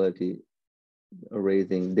capability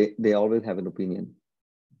raising. They always have an opinion,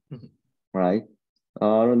 right?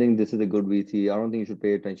 I don't think this is a good VC. I don't think you should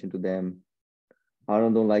pay attention to them. I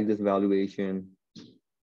don't like this valuation,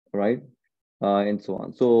 right? And so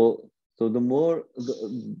on. So the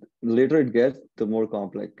later it gets, the more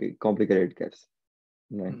complicated it gets.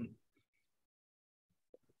 Right?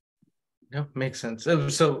 Yeah, makes sense.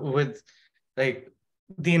 So like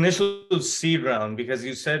the initial seed round, because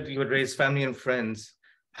you said you would raise family and friends.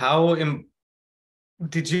 How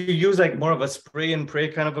did you use like more of a spray and pray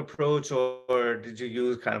kind of approach, or did you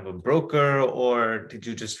use kind of a broker, or did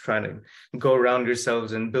you just try to go around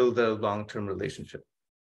yourselves and build a long-term relationship?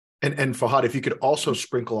 And Fahad, if you could also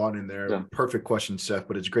sprinkle on in there, Yeah. perfect question, Seth,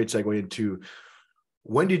 but it's a great segue into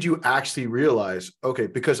when did you actually realize, okay,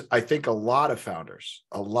 because I think a lot of founders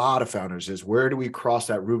is where do we cross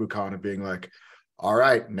that Rubicon of being like, all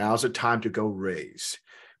right, now's the time to go raise?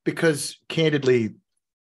 Because candidly,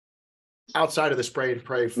 outside of the spray and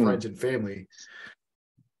pray friends and family,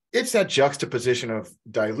 it's that juxtaposition of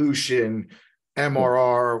dilution,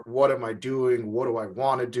 MRR, what am I doing? What do I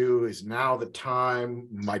want to do? Is now the time?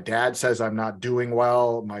 My dad says I'm not doing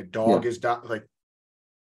well. My dog is like.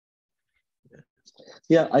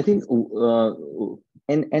 Yeah, I think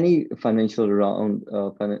in any financial round,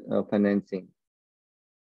 financing,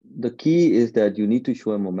 the key is that you need to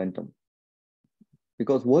show a momentum.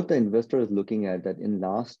 Because what the investor is looking at that in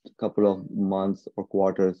last couple of months or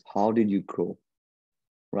quarters, how did you grow,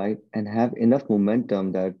 right? And have enough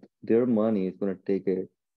momentum that their money is going to take it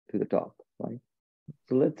to the top, right?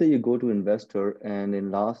 So let's say you go to investor and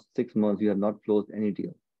in last 6 months, you have not closed any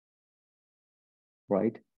deal,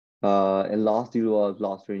 right? And last deal was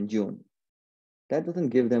last year in June. That doesn't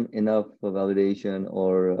give them enough validation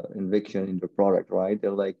or conviction in the product, right?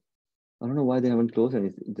 They're like, I don't know why they haven't closed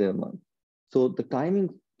any their month. So the timing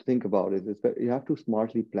to think about is that you have to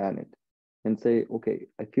smartly plan it and say, okay,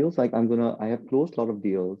 it feels like I have closed a lot of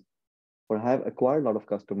deals, or I have acquired a lot of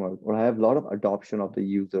customers, or I have a lot of adoption of the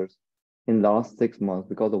users in last 6 months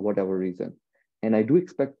because of whatever reason. And I do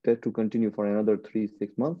expect that to continue for another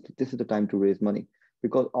 3-6 months. This is the time to raise money,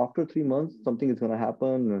 because after 3 months, something is going to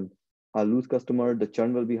happen and I'll lose customer, the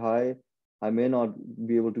churn will be high. I may not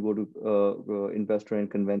be able to go to investor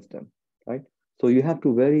and convince them, right? So you have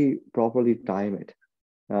to very properly time it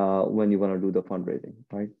when you want to do the fundraising,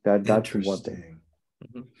 right? That's one thing.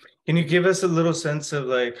 Mm-hmm. Can you give us a little sense of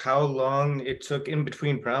like how long it took in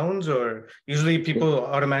between rounds? Or usually people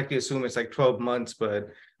automatically assume it's like 12 months, but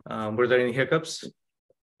were there any hiccups?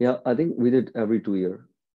 Yeah, I think we did every 2 year.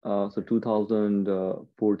 So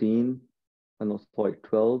 2014, no, sorry,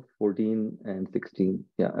 12, 14, and 16.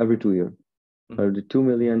 Yeah, every 2 year. Mm-hmm. The 2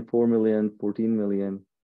 million, 4 million, 14 million.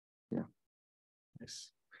 Yeah.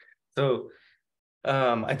 Nice. So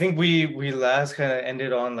I think we last kind of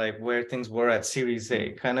ended on like where things were at Series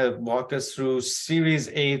A. Kind of walk us through Series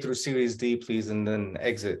A through Series D, please, and then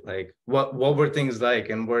exit. Like what were things like,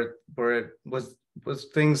 and was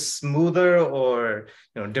things smoother or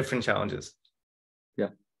different challenges?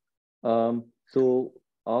 Yeah. So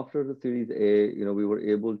after the Series A, we were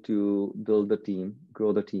able to build the team,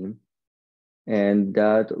 grow the team, and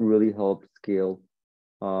that really helped scale.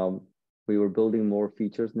 We were building more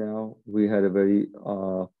features now. We had we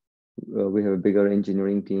have a bigger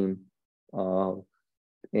engineering team,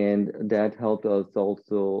 and that helped us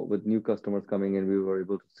also with new customers coming in. We were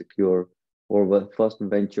able to secure our first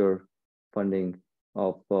venture funding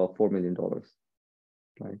of $4 million,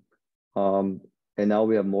 right? And now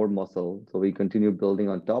we have more muscle, so we continue building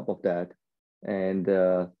on top of that, and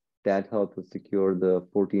that helped us secure the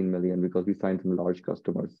 14 million because we signed some large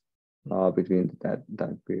customers between that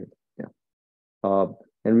period. Yeah,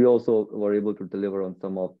 and we also were able to deliver on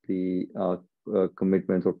some of the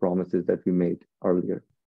commitments or promises that we made earlier,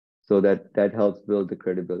 so that helps build the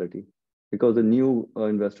credibility, because the new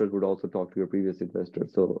investors would also talk to your previous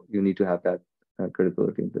investors, so you need to have that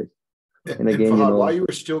credibility in place. And again, Fahad, while you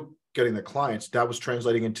were still getting the clients, that was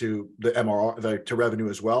translating into the MRR to revenue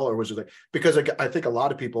as well, or was it like, because I think a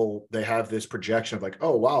lot of people, they have this projection of like,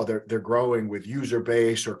 oh wow, they're growing with user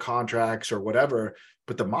base or contracts or whatever,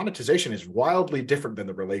 but the monetization is wildly different than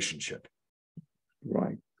the relationship.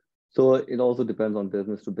 Right. So it also depends on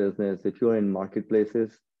business to business. If you're in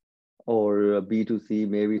marketplaces or B2C,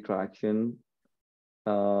 maybe traction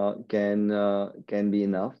can be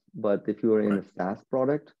enough. But if you're in a SaaS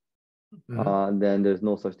product, then there's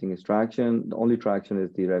no such thing as traction. The only traction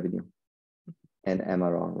is the revenue and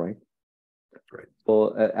MRR, right? Right.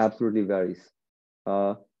 So absolutely varies.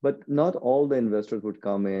 But not all the investors would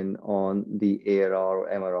come in on the ARR or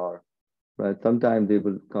MRR, right? Sometimes they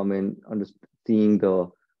will come in seeing the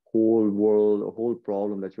whole world, a whole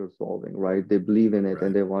problem that you're solving, right? They believe in it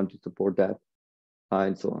and they want to support that,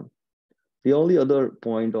 and so on. The only other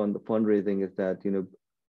point on the fundraising is that,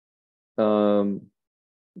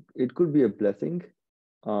 it could be a blessing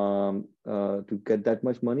to get that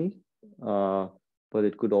much money, but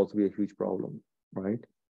it could also be a huge problem, right?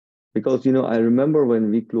 Because, I remember when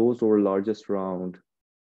we closed our largest round,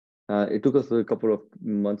 It took us a couple of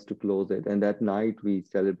months to close it. And that night we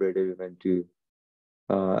celebrated, we went to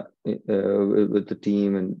with the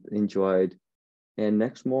team and enjoyed. And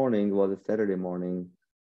next morning was a Saturday morning.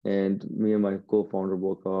 And me and my co-founder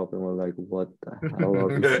woke up and were like, what the hell are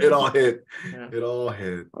we doing? It all hit. Yeah. It all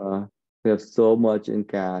hit. We have so much in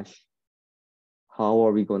cash. How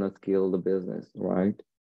are we going to scale the business, right?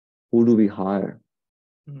 Who do we hire?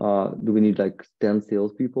 Do we need like 10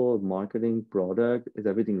 salespeople, marketing, product? Is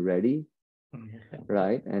everything ready?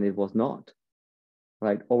 Right? And it was not.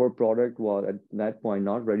 Right? Our product was at that point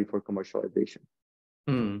not ready for commercialization.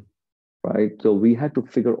 Right? So we had to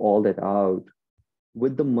figure all that out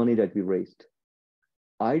with the money that we raised.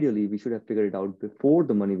 Ideally, we should have figured it out before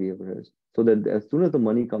the money we raised, so that as soon as the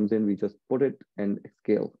money comes in, we just put it and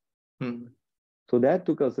scale. So that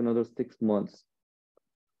took us another 6 months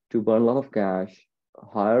to burn a lot of cash,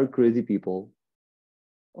 hire crazy people.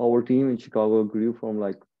 Our team in Chicago grew from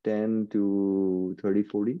like 10 to 30,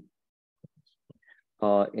 40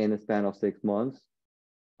 in a span of 6 months.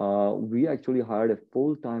 We actually hired a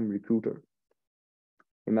full-time recruiter.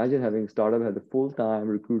 Imagine having a startup had a full-time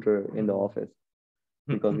recruiter in the office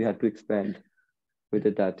because we had to expand. We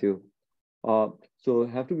did that too. So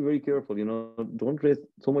have to be very careful, don't raise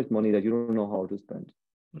so much money that you don't know how to spend.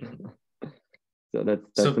 So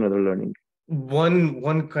that's another learning.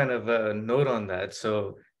 One kind of a note on that.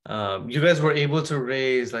 So you guys were able to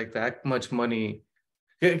raise like that much money,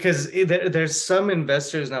 because there's some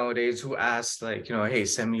investors nowadays who ask like, hey,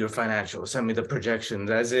 send me your financials, send me the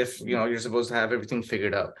projections, as if, you're supposed to have everything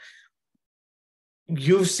figured out.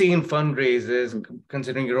 You've seen fundraisers,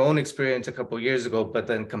 considering your own experience a couple of years ago, but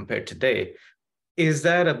then compared today, is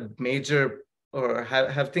that a major, or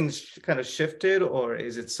have things kind of shifted, or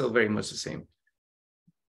is it still very much the same?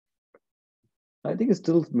 I think it's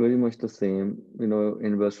still very much the same.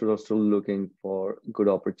 Investors are still looking for good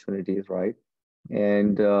opportunities, right?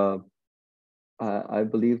 And I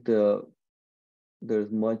believe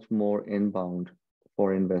there's much more inbound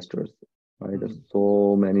for investors, right? There's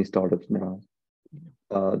so many startups now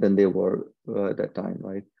than they were at that time,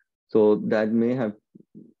 right? So that may have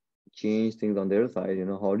changed things on their side.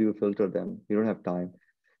 How do you filter them? You don't have time.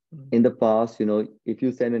 In the past, if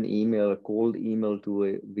you send an email, a cold email to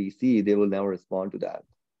a VC, they will never respond to that,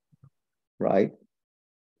 right?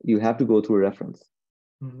 You have to go through a reference.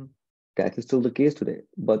 That is still the case today.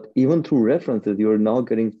 But even through references, you're now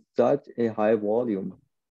getting such a high volume.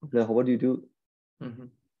 What do you do?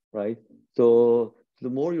 Right? So the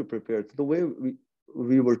more you're prepared, so the way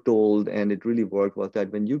we were told, and it really worked, was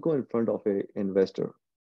that when you go in front of an investor,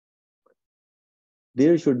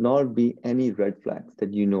 there should not be any red flags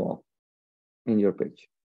that you know of in your pitch.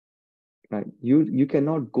 Right? You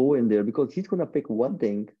cannot go in there because he's going to pick one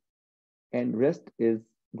thing and rest is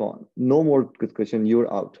gone. No more discussion,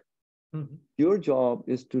 you're out. Your job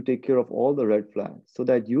is to take care of all the red flags so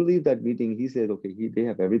that you leave that meeting, he says, okay, they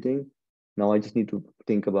have everything. Now I just need to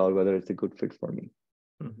think about whether it's a good fit for me.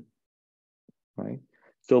 Right?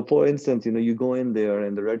 So for instance, you go in there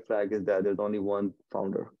and the red flag is that there's only one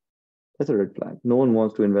founder. That's a red flag. No one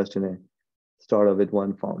wants to invest in a startup with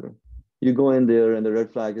one founder. You go in there and the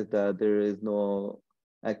red flag is that there is no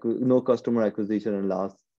customer acquisition in the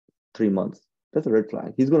last 3 months. That's a red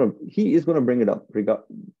flag. He is gonna bring it up,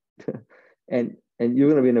 and you're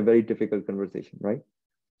gonna be in a very difficult conversation, right?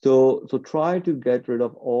 So try to get rid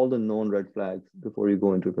of all the known red flags before you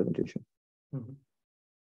go into a presentation.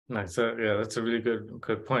 Nice. Yeah, that's a really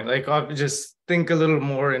good point. Like, I'll just think a little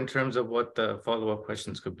more in terms of what the follow-up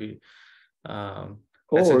questions could be. You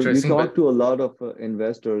talk to a lot of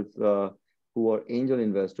investors who are angel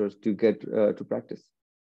investors to get to practice.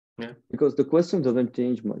 Yeah. Because the question doesn't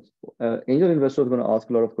change much. Angel investors are going to ask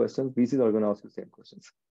a lot of questions. VCs are going to ask the same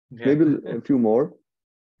questions. Yeah. Maybe a few more,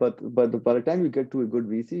 but by the time you get to a good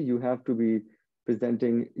VC, you have to be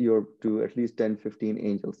presenting to at least 10, 15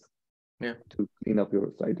 angels. Yeah. To clean up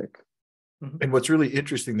your slide deck. And what's really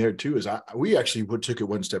interesting there too is we actually took it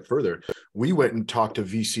one step further. We went and talked to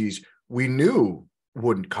VCs we knew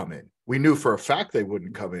wouldn't come in. We knew for a fact they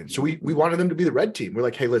wouldn't come in. So we wanted them to be the red team. We're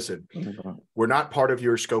like, hey, listen, we're not part of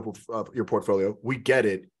your scope of your portfolio. We get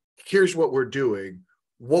it. Here's what we're doing.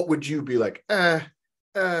 What would you be like?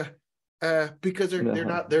 Because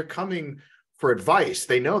they're coming for advice.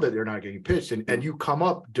 They know that they're not getting pitched. And you come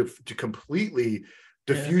up to completely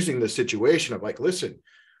diffusing the situation of like, listen,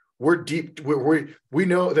 we're deep. We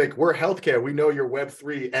know, like, we're healthcare. We know your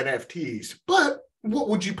Web3 NFTs, but what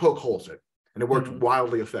would you poke holes in? And it worked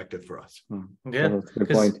wildly effective for us. Yeah,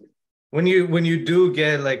 because when you do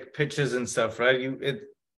get like pitches and stuff, right?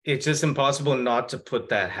 It's just impossible not to put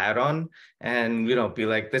that hat on and be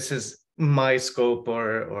like, this is my scope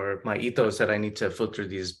or my ethos that I need to filter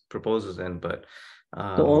these proposals in. But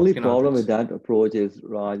The only problem with that's that approach is,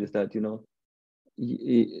 Raj, is that,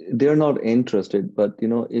 they're not interested, but,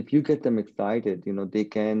 if you get them excited, they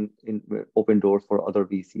can open doors for other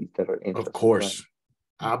VCs that are Of interested, right? course. So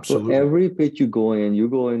Absolutely. every pitch you go in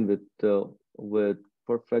with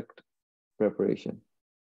perfect preparation,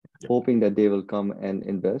 Yep. hoping that they will come and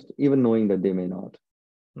invest, even knowing that they may not.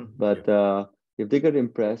 But if they get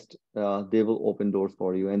impressed, they will open doors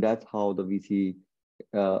for you, and that's how the VC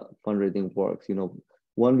fundraising works.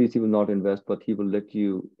 One VC will not invest, but he will let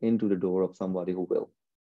you into the door of somebody who will.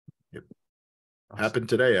 Yep. awesome. Happened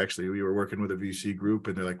today, actually. We were working with a VC group,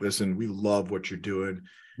 and they're like, listen, we love what you're doing.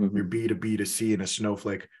 You're B2B to C in a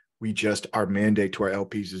snowflake. Our mandate to our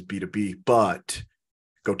LPs is B2B, but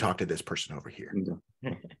go talk to this person over here.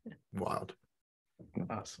 Wild.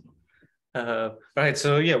 Awesome. Right.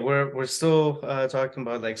 So yeah, we're still talking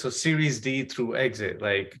about like, so Series D through exit.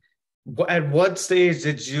 Like, at what stage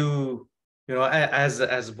did you,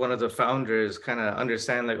 as one of the founders, kind of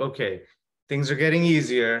understand like, okay, things are getting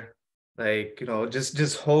easier. Like,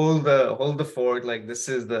 just hold the fort. Like, this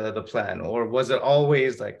is the plan, or was it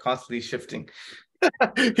always like constantly shifting?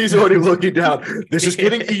 He's already looking down. This is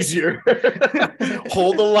getting easier.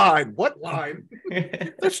 Hold the line. What line?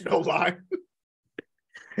 There's no line.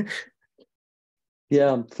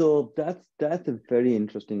 Yeah, so that's a very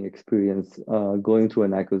interesting experience, going through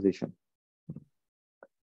an acquisition.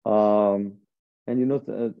 And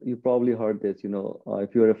you probably heard this.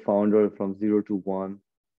 If you're a founder from 0 to 1,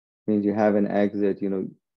 means you have an exit.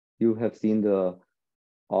 You have seen the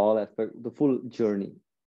full journey,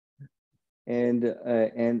 and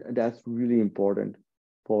that's really important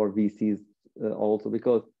for VCs, also,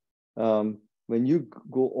 because when you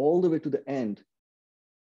go all the way to the end,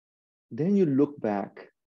 then you look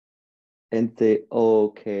back and say,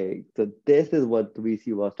 okay, so this is what the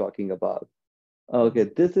VC was talking about. Okay,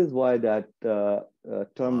 this is why that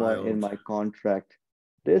term was in my contract.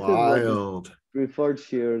 This is what Wild. preferred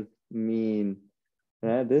shares mean.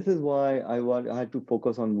 This is why I had to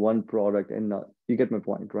focus on one product and not. You get my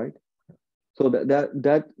point, right? So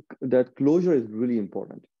that closure is really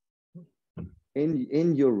important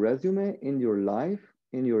in your resume, in your life,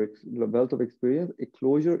 in your wealth of experience. A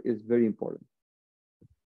closure is very important.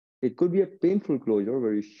 It could be a painful closure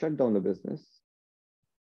where you shut down the business,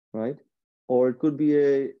 right? Or it could be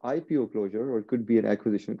a IPO closure, or it could be an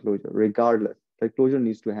acquisition closure. Regardless, that closure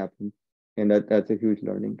needs to happen, and that's a huge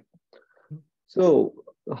learning. So,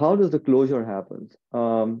 how does the closure happen?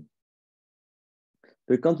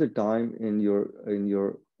 There comes a time in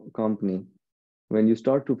your company when you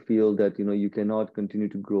start to feel that you cannot continue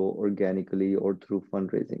to grow organically or through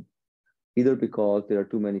fundraising, either because there are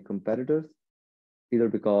too many competitors, either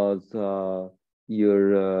because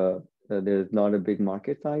there's not a big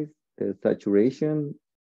market size, there's saturation.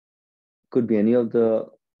 Could be any of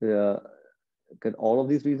all of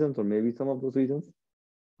these reasons, or maybe some of those reasons.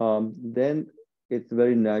 Then it's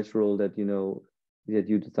very natural that that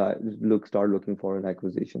you start looking for an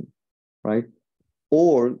acquisition, right?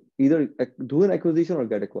 Or either do an acquisition or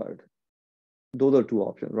get acquired. Those are two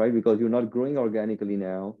options, right? Because you're not growing organically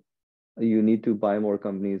now, you need to buy more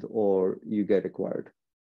companies, or you get acquired,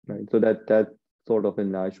 right? So that's sort of a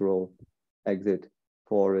natural exit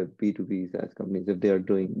for a B2B SaaS companies if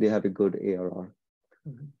they have a good ARR.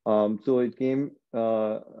 So it came.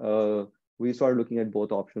 We started looking at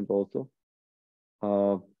both options also,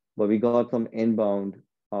 but we got some inbound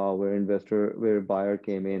where a buyer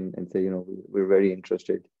came in and said, we're very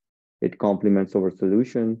interested. It complements our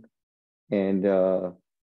solution, and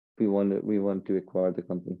we want to acquire the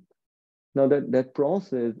company. Now that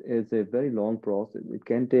process is a very long process. It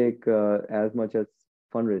can take as much as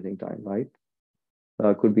fundraising time, right?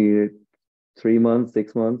 Could be 3 months,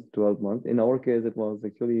 6 months, 12 months. In our case, it was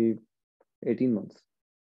actually 18 months.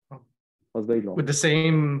 It was very long. With the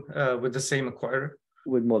same acquirer?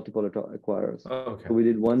 With multiple acquirers. Oh, okay. So we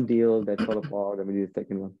did one deal that fell apart, and we did a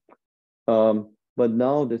second one. But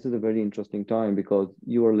now this is a very interesting time because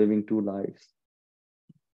you are living two lives,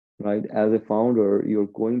 right? As a founder, you're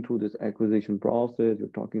going through this acquisition process, you're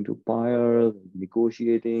talking to buyers,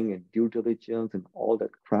 negotiating and due diligence and all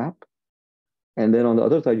that crap. And then on the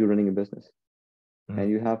other side, you're running a business. And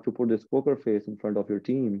you have to put this poker face in front of your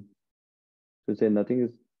team to say nothing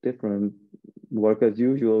is different, work as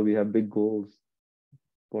usual, we have big goals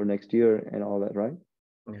for next year and all that, right?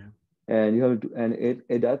 Yeah. And you have to, and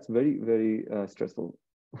that's very, very stressful.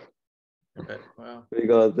 Okay. Wow.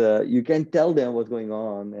 Because you can tell them what's going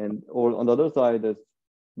on, or on the other side, there's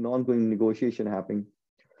an ongoing negotiation happening.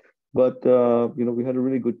 But we had a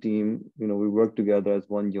really good team. We worked together as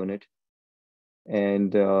one unit.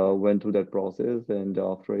 and went through that process. And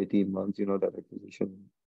after 18 months, that acquisition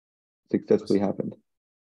successfully happened.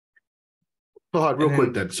 Fahad, real And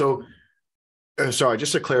quick then then. So, sorry,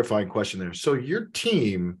 just a clarifying question there. So your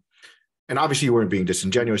team, and obviously you weren't being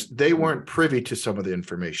disingenuous, they weren't privy to some of the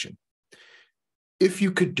information. If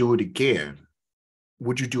you could do it again,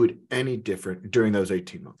 would you do it any different during those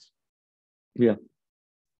 18 months? Yeah,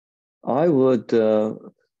 I would,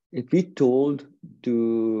 if we told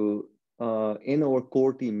to, in our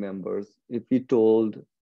core team members, if we told,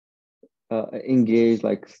 engage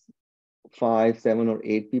like 5, 7, or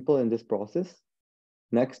 8 people in this process,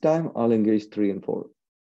 next time I'll engage 3 and 4.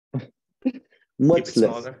 keep Much it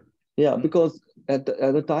less. smaller. Yeah, because at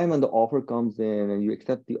the time when the offer comes in and you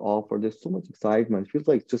accept the offer, there's so much excitement. It feels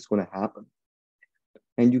like it's just going to happen.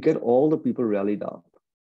 And you get all the people rallied up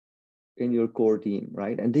in your core team,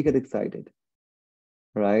 right? And they get excited,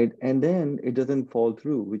 right? And then it doesn't fall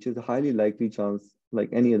through, which is a highly likely chance, like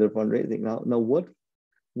any other fundraising. Now,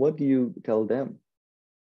 what do you tell them,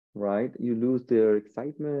 right? You lose their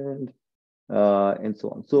excitement, and so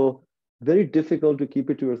on. So very difficult to keep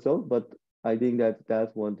it to yourself, but I think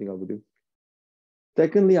that's one thing I would do.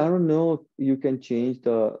 Secondly, I don't know if you can change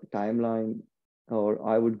the timeline, or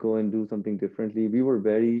I would go and do something differently. We were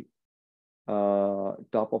very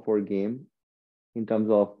top of our game in terms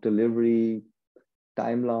of delivery,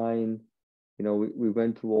 timeline. We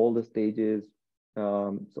went through all the stages.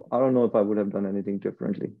 So I don't know if I would have done anything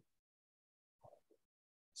differently.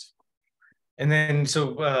 And then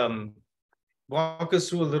walk us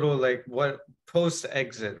through a little like what post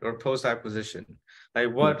exit or post acquisition,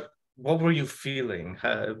 like what were you feeling?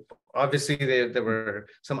 Obviously there were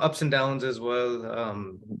some ups and downs as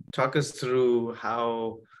well. Talk us through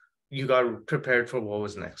how you got prepared for what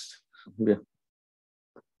was next. Yeah.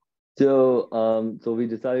 So we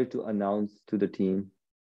decided to announce to the team,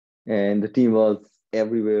 and the team was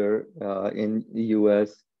everywhere, in the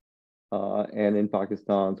US, and in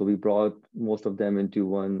Pakistan. So we brought most of them into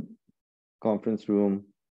one conference room,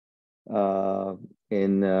 uh,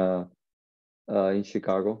 in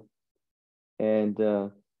Chicago, and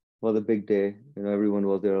was a big day. Everyone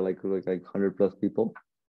was there, like 100+ people.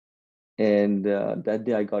 And that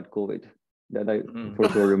day I got COVID. That I for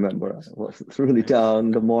sure remember. I was really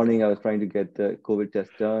down. The morning I was trying to get the COVID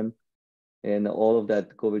test done, and all of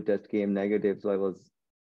that COVID test came negative. So I was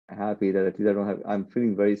happy that at least I don't have. I'm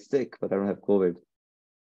feeling very sick, but I don't have COVID.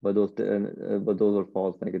 But those were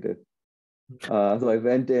false negative. So I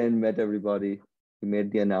went in, met everybody, we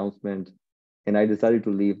made the announcement, and I decided to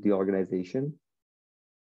leave the organization.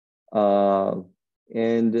 Uh,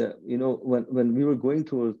 and when we were going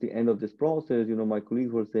towards the end of this process, my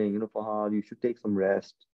colleagues were saying, Fahad, you should take some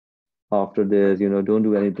rest after this. Don't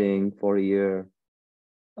do anything for a year.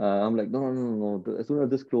 I'm like, no, no, no, no. As soon as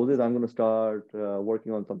this closes, I'm going to start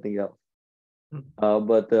working on something else.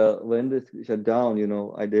 But when this shut down,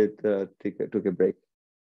 I did took a break.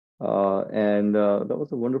 And that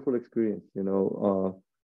was a wonderful experience,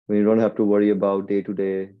 when you don't have to worry about day to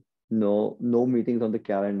day, no meetings on the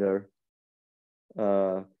calendar.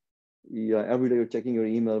 Yeah, every day you're checking your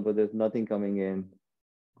email, but there's nothing coming in.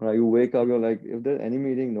 Right? You wake up, you're like, if there's any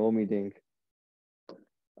meeting, no meeting,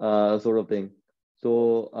 sort of thing.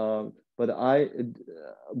 So, but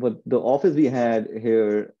the office we had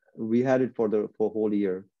here, we had it for a whole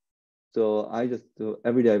year. So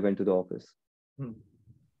every day I went to the office.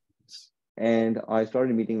 And I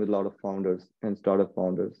started meeting with a lot of founders and startup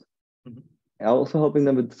founders. Also helping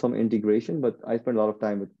them with some integration, but I spent a lot of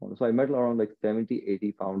time with founders. So I met around like 70,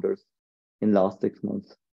 80 founders in last 6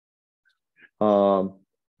 months. And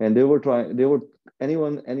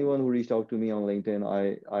anyone who reached out to me on LinkedIn,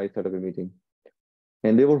 I set up a meeting.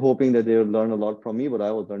 And they were hoping that they would learn a lot from me, but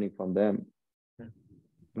I was learning from them.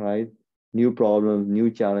 Right? New problems,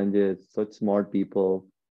 new challenges, such smart people,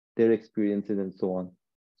 their experiences, and so on.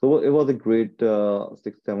 So it was a great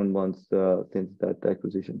 6, 7 months since that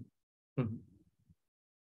acquisition.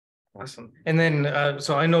 Awesome. And then,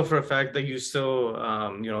 so I know for a fact that you still,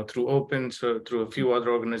 through Open, so through a few other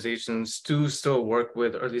organizations, still work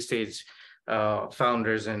with early stage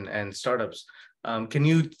founders and startups. Can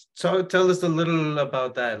you tell us a little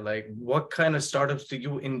about that? Like, what kind of startups do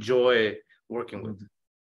you enjoy working with?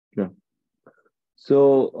 Yeah.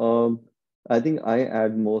 So I think I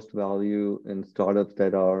add most value in startups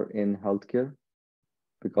that are in healthcare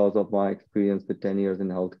because of my experience with 10 years in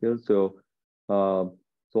healthcare.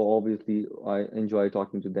 So obviously I enjoy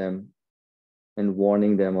talking to them and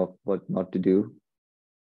warning them of what not to do,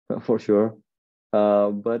 for sure.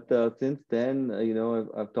 But since then,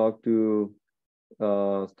 I've talked to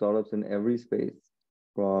startups in every space,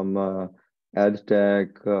 from ad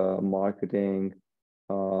tech, marketing,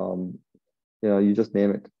 you just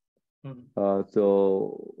name it.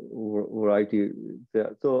 So variety. Yeah.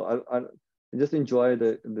 So I just enjoy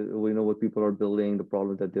the what people are building, the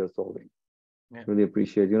problems that they're solving. Yeah. Really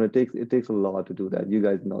appreciate. It takes a lot to do that. You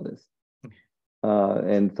guys know this.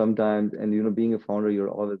 And sometimes, being a founder, you're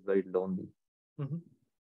always very lonely,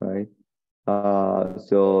 right?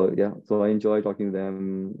 So yeah, so I enjoy talking to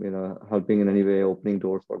them, helping in any way, opening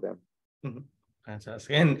doors for them.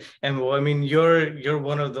 Fantastic. And well, I mean, you're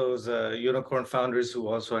one of those unicorn founders who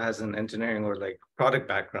also has an engineering or like product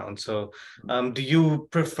background. So do you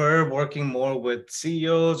prefer working more with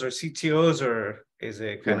CEOs or CTOs, or is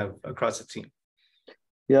it kind of across the team?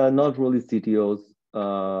 Yeah, not really CTOs,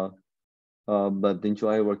 but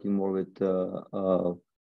enjoy working more with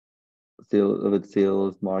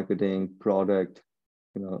sales, marketing, product,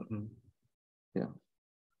 yeah.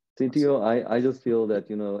 CTO, I just feel that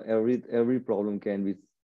every problem can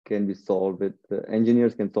be solved with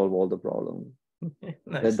engineers can solve all the problems. Nice.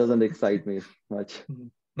 That doesn't excite me much.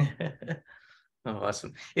 Oh,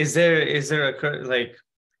 awesome. Is there a like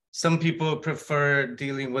some people prefer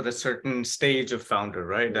dealing with a certain stage of founder,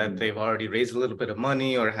 right? That they've already raised a little bit of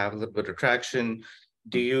money or have a little bit of traction.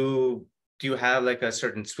 Do you have like a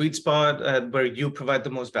certain sweet spot where you provide the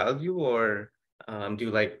most value, or do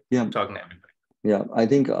you like talking to everybody? Yeah, I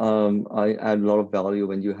think I add a lot of value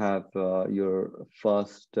when you have your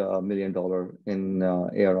first $1 million in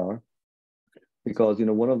ARR, because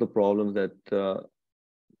one of the problems that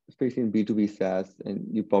especially in B2B SaaS, and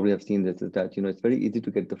you probably have seen this, is that it's very easy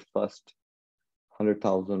to get the first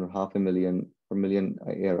 100,000 or $500,000 or $1 million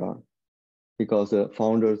ARR, because the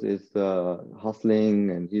founders is hustling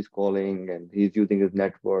and he's calling and he's using his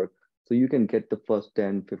network, so you can get the first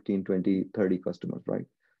 10, 15, 20, 30 customers, right?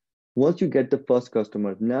 Once you get the first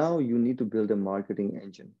customer, now you need to build a marketing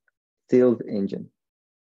engine, sales engine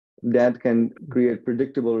that can create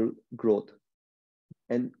predictable growth.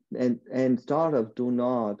 And startups do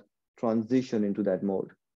not transition into that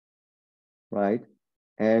mode, right?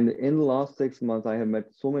 And in the last 6 months, I have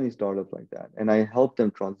met so many startups like that, and I help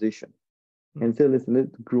them transition and say,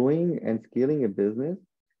 listen, growing and scaling a business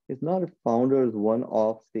is not a founder's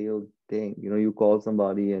one-off sales thing. You call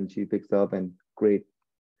somebody and she picks up and great.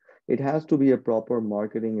 It has to be a proper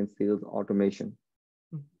marketing and sales automation,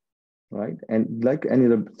 right? And like any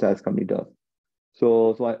other SaaS company does.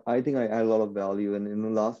 So I think I add a lot of value. And in the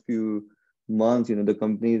last few months, the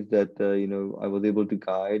companies that, I was able to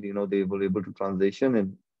guide, they were able to transition,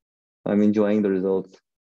 and I'm enjoying the results.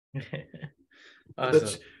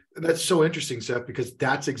 Awesome. That's so interesting, Saif, because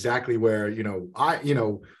that's exactly where,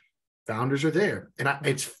 founders are there. And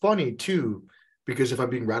it's funny too, because if I'm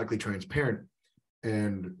being radically transparent,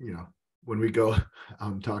 and when we go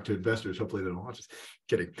talk to investors, hopefully they don't watch this.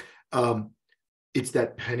 Kidding. It's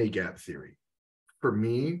that penny gap theory. For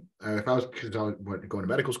me, if I was going to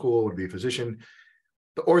medical school, would be a physician.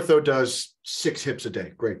 The ortho does 6 hips a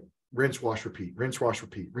day. Great. Rinse, wash, repeat. Rinse, wash,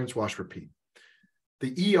 repeat. Rinse, wash, repeat.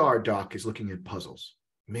 The ER doc is looking at puzzles.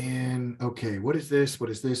 Man, okay, what is this?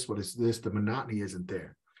 What is this? What is this? The monotony isn't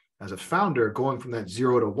there. As a founder, going from that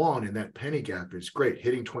 0 to 1 in that penny gap is great.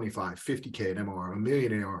 Hitting 25, 50K in MR, $1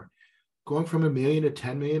 million AR. Going from $1 million to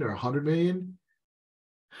 10 million or 100 million,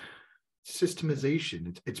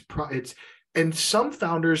 systemization. It's and some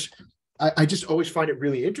founders, I just always find it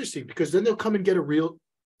really interesting, because then they'll come and get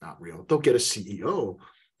they'll get a CEO,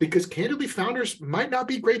 because candidly, founders might not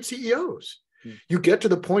be great CEOs. You get to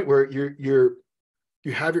the point where you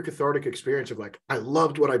have your cathartic experience of like, I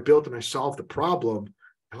loved what I built and I solved the problem.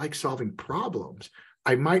 I like solving problems.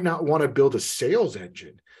 I might not want to build a sales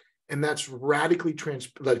engine. And that's radically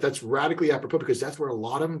apropos, because that's where a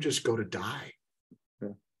lot of them just go to die. Yeah.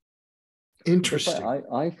 Interesting.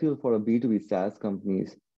 I feel for a B2B SaaS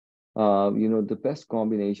companies, the best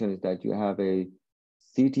combination is that you have a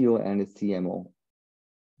CTO and a CMO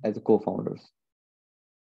as co-founders.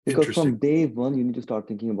 Because from day one, you need to start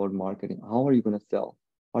thinking about marketing. How are you going to sell?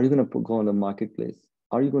 Are you going to go on the marketplace?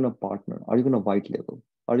 Are you going to partner? Are you going to white label?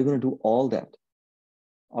 Are you going to do all that?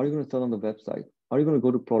 Are you going to sell on the website? Are you going to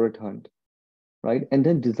go to product hunt, right? And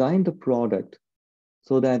then design the product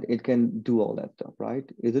so that it can do all that stuff, right?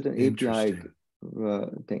 Is it an API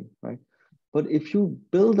thing, right? But if you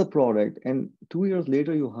build the product and 2 years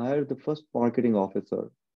later, you hire the first marketing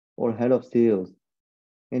officer or head of sales,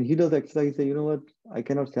 and he does exercise, you say, you know what? I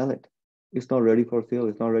cannot sell it. It's not ready for sale.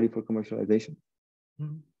 It's not ready for commercialization.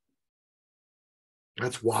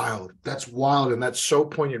 That's wild. That's wild. And that's so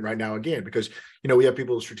poignant right now, again, because, we have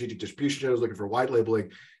people with strategic distribution channels looking for white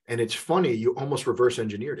labeling. And it's funny, you almost reverse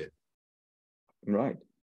engineered it. Right.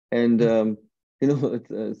 And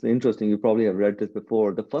It's interesting. You probably have read this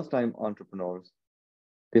before. The first time entrepreneurs,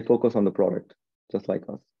 they focus on the product, just like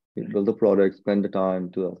us. We build the product, spend the time,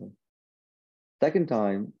 do that. Second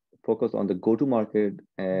time, focus on the go-to-market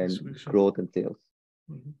and Solution. growth and sales,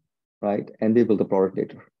 Mhm. right? And they build the product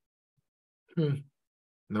later.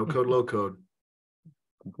 No code, low code.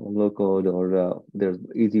 Low code, or there's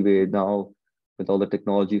easy way now with all the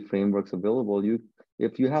technology frameworks available.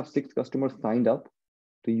 If you have 6 customers signed up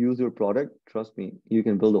to use your product, trust me, you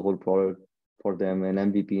can build a whole product for them and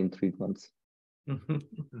MVP in 3 months,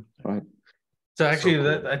 right? So actually,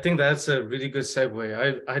 cool. I think that's a really good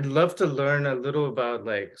segue. I'd love to learn a little about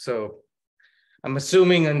so I'm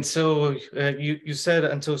assuming until you said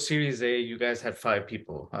until Series A, you guys had 5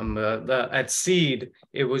 people. At Seed,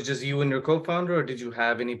 it was just you and your co-founder, or did you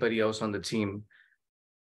have anybody else on the team?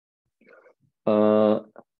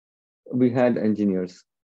 We had engineers.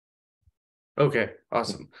 Okay,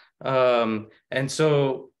 awesome. And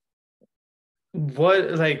so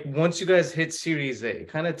once you guys hit Series A,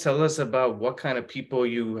 kind of tell us about what kind of people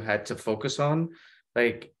you had to focus on,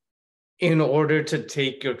 in order to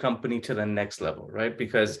take your company to the next level, right?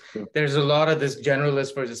 Because there's a lot of this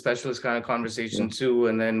generalist versus specialist kind of conversation too,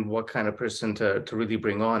 and then what kind of person to really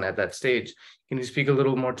bring on at that stage. Can you speak a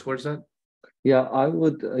little more towards that? Yeah, I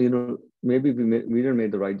would, maybe we didn't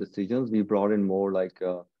make the right decisions. We brought in more like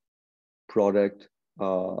product,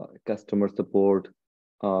 customer support,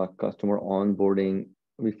 customer onboarding.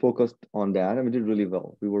 We focused on that and we did really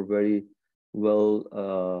well. We were very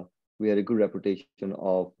well, we had a good reputation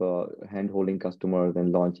of hand-holding customers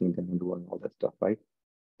and launching them and doing all that stuff, right?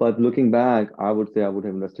 But looking back, I would say I would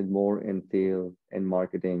have invested more in sales and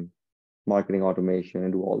marketing automation,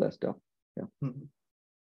 and do all that stuff. Yeah.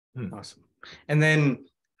 Awesome. And then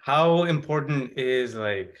how important is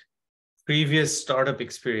previous startup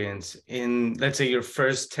experience in, let's say, your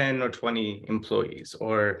first 10 or 20 employees?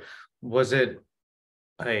 Or was it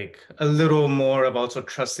a little more of also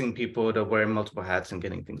trusting people to wear multiple hats and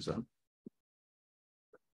getting things done?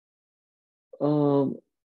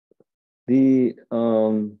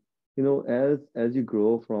 As you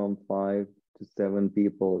grow from 5 to 7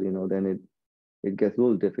 people, then it gets a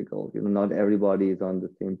little difficult. Not everybody is on the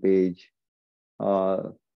same page.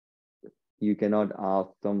 You cannot ask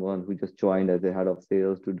someone who just joined as a head of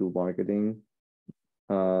sales to do marketing.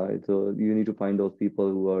 So you need to find those people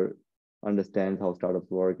who understand how startups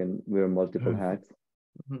work and wear multiple hats.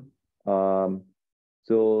 And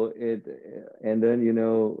then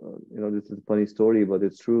this is a funny story, but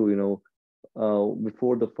it's true.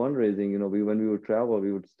 Before the fundraising, when we would travel,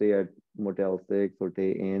 we would stay at Motel 6 or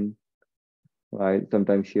Day Inn, right?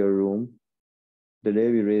 Sometimes share a room. The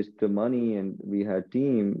day we raised the money and we had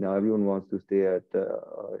team, now everyone wants to stay at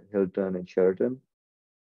Hilton and Sheraton,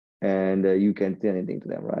 and you can't say anything to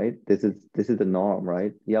them, right? This is the norm,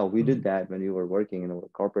 right? Yeah, we did that when we were working in our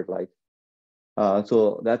corporate life.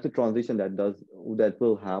 So that's a transition that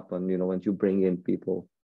will happen, once you bring in people.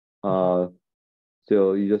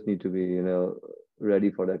 So you just need to be,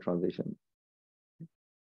 ready for that transition.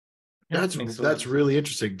 That's really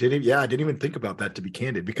interesting. I didn't even think about that, to be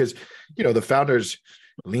candid, because the founders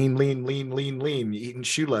lean, eating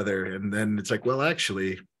shoe leather, and then it's like, well,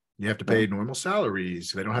 actually, you have to pay normal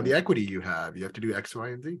salaries. They don't have the equity you have. You have to do X, Y,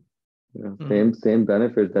 and Z. Yeah, same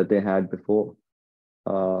benefits that they had before.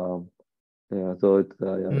 So it's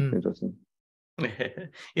it's interesting.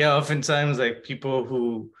 Yeah, oftentimes people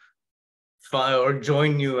who or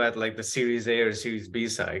join you at the Series A or Series B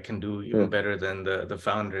side can do even better than the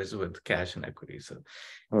founders with cash and equity. So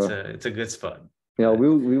it's a good spot. Yeah,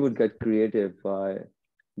 we would get creative by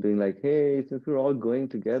doing hey, since we're all going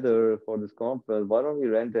together for this conference, why don't we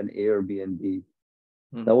rent an Airbnb?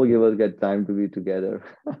 That will give us get time to be together.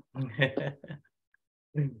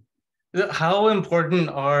 How important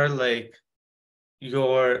are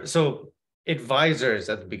your advisors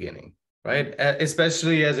at the beginning, right?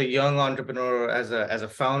 Especially as a young entrepreneur, as a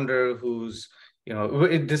founder who's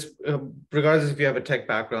regardless if you have a tech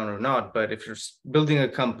background or not, but if you're building a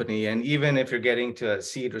company, and even if you're getting to a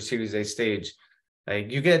seed or Series A stage,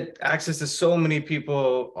 you get access to so many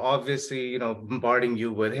people, obviously, bombarding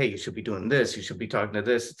you with, hey, you should be doing this, you should be talking to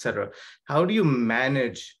this, etc. How do you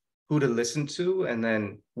manage who to listen to, and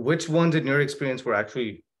then which ones in your experience were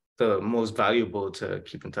actually the most valuable to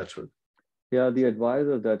keep in touch with? Yeah, the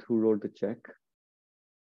advisor who wrote the check,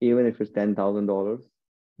 even if it's $10,000,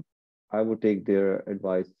 I would take their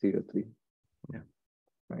advice seriously. Yeah.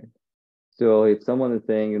 Right. So if someone is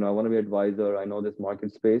saying, I want to be an advisor, I know this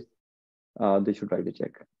market space, they should write a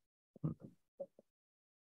check.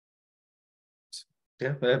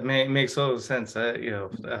 Yeah, that makes total sense.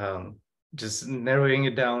 just narrowing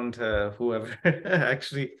it down to whoever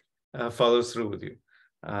actually follows through with you.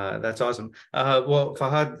 That's awesome. Well,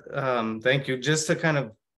 Fahad, thank you. Just to kind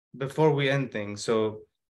of, before we end things, so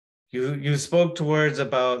you spoke towards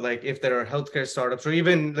about like if there are healthcare startups or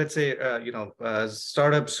even let's say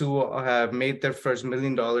startups who have made their first $1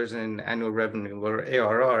 million in annual revenue or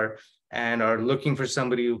ARR and are looking for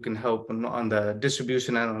somebody who can help on the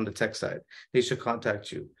distribution and on the tech side, they should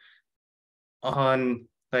contact you. On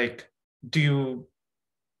like, do you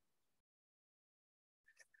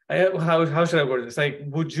how should I word this? Like,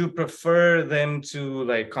 would you prefer them to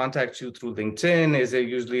like contact you through LinkedIn? Is it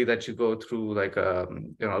usually that you go through like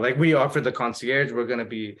like we offer the concierge, we're going to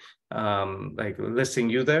be like listing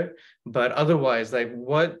you there, but otherwise, like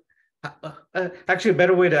what? Actually, a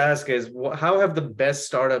better way to ask is how have the best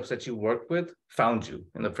startups that you work with found you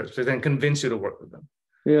in the first place and convinced you to work with them?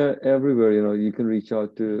 Yeah, everywhere, you can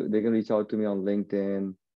they can reach out to me on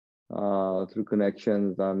LinkedIn, through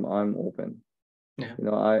connections. I'm open. Yeah.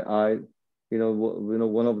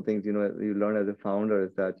 One of the things, you learn as a founder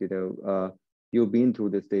is that, you've been through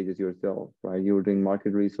the stages yourself, right? You were doing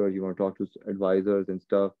market research, you want to talk to advisors and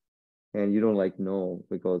stuff, and you don't like no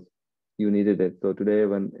because you needed it. So today,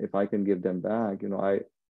 if I can give them back,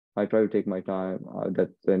 I try to take my time,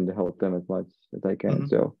 and help them as much as I can. Mm-hmm.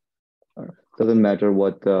 So doesn't matter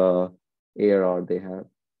what ARR they have.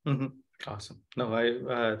 Mm-hmm. Awesome. No,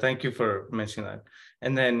 I thank you for mentioning that.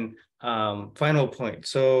 And then final point.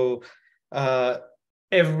 So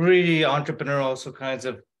every entrepreneur also kinds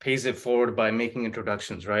of pays it forward by making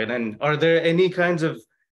introductions, right? And are there any kinds of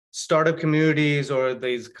startup communities or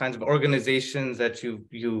these kinds of organizations that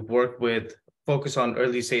you work with, focus on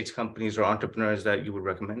early stage companies or entrepreneurs that you would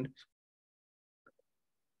recommend?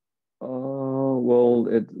 Well,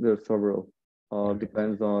 there's several.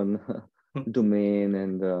 Depends on domain,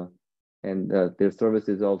 and their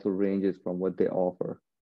services also ranges from what they offer.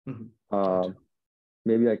 Mm-hmm. Gotcha.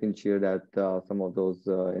 Maybe I can share that some of those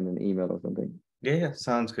in an email or something. Yeah,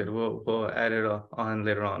 sounds good. We'll add it on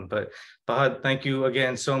later on. But Fahad, thank you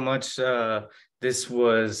again so much. This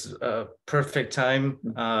was a perfect time,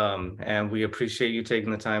 and we appreciate you taking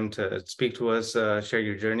the time to speak to us, share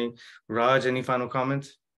your journey. Raj, any final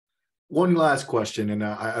comments? One last question, and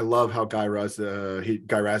I love how Guy Raz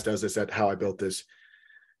does this at How I Built This.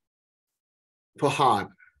 Fahad,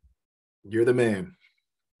 you're the man.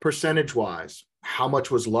 Percentage-wise, how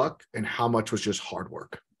much was luck and how much was just hard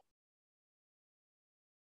work?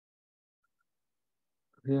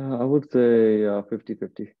 Yeah, I would say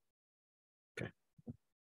 50-50. Okay.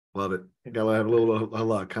 Love it. You gotta have a little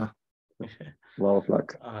luck, huh? A lot of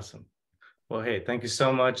luck. Awesome. Well, hey, thank you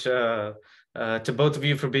so much to both of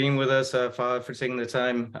you for being with us, Fahad, for taking the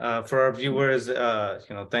time. For our viewers,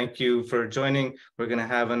 thank you for joining. We're going to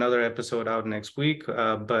have another episode out next week.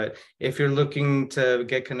 But if you're looking to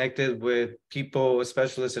get connected with people,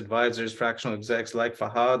 specialist advisors, fractional execs like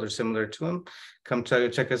Fahad or similar to him, come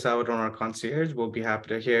check us out on our concierge. We'll be happy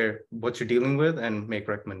to hear what you're dealing with and make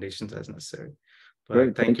recommendations as necessary. But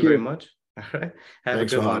great. Thank you very much. All right.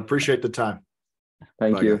 Thanks, Fahad. Appreciate the time.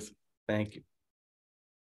 Thank you. Guys. Thank you.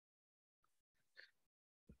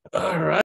 All right.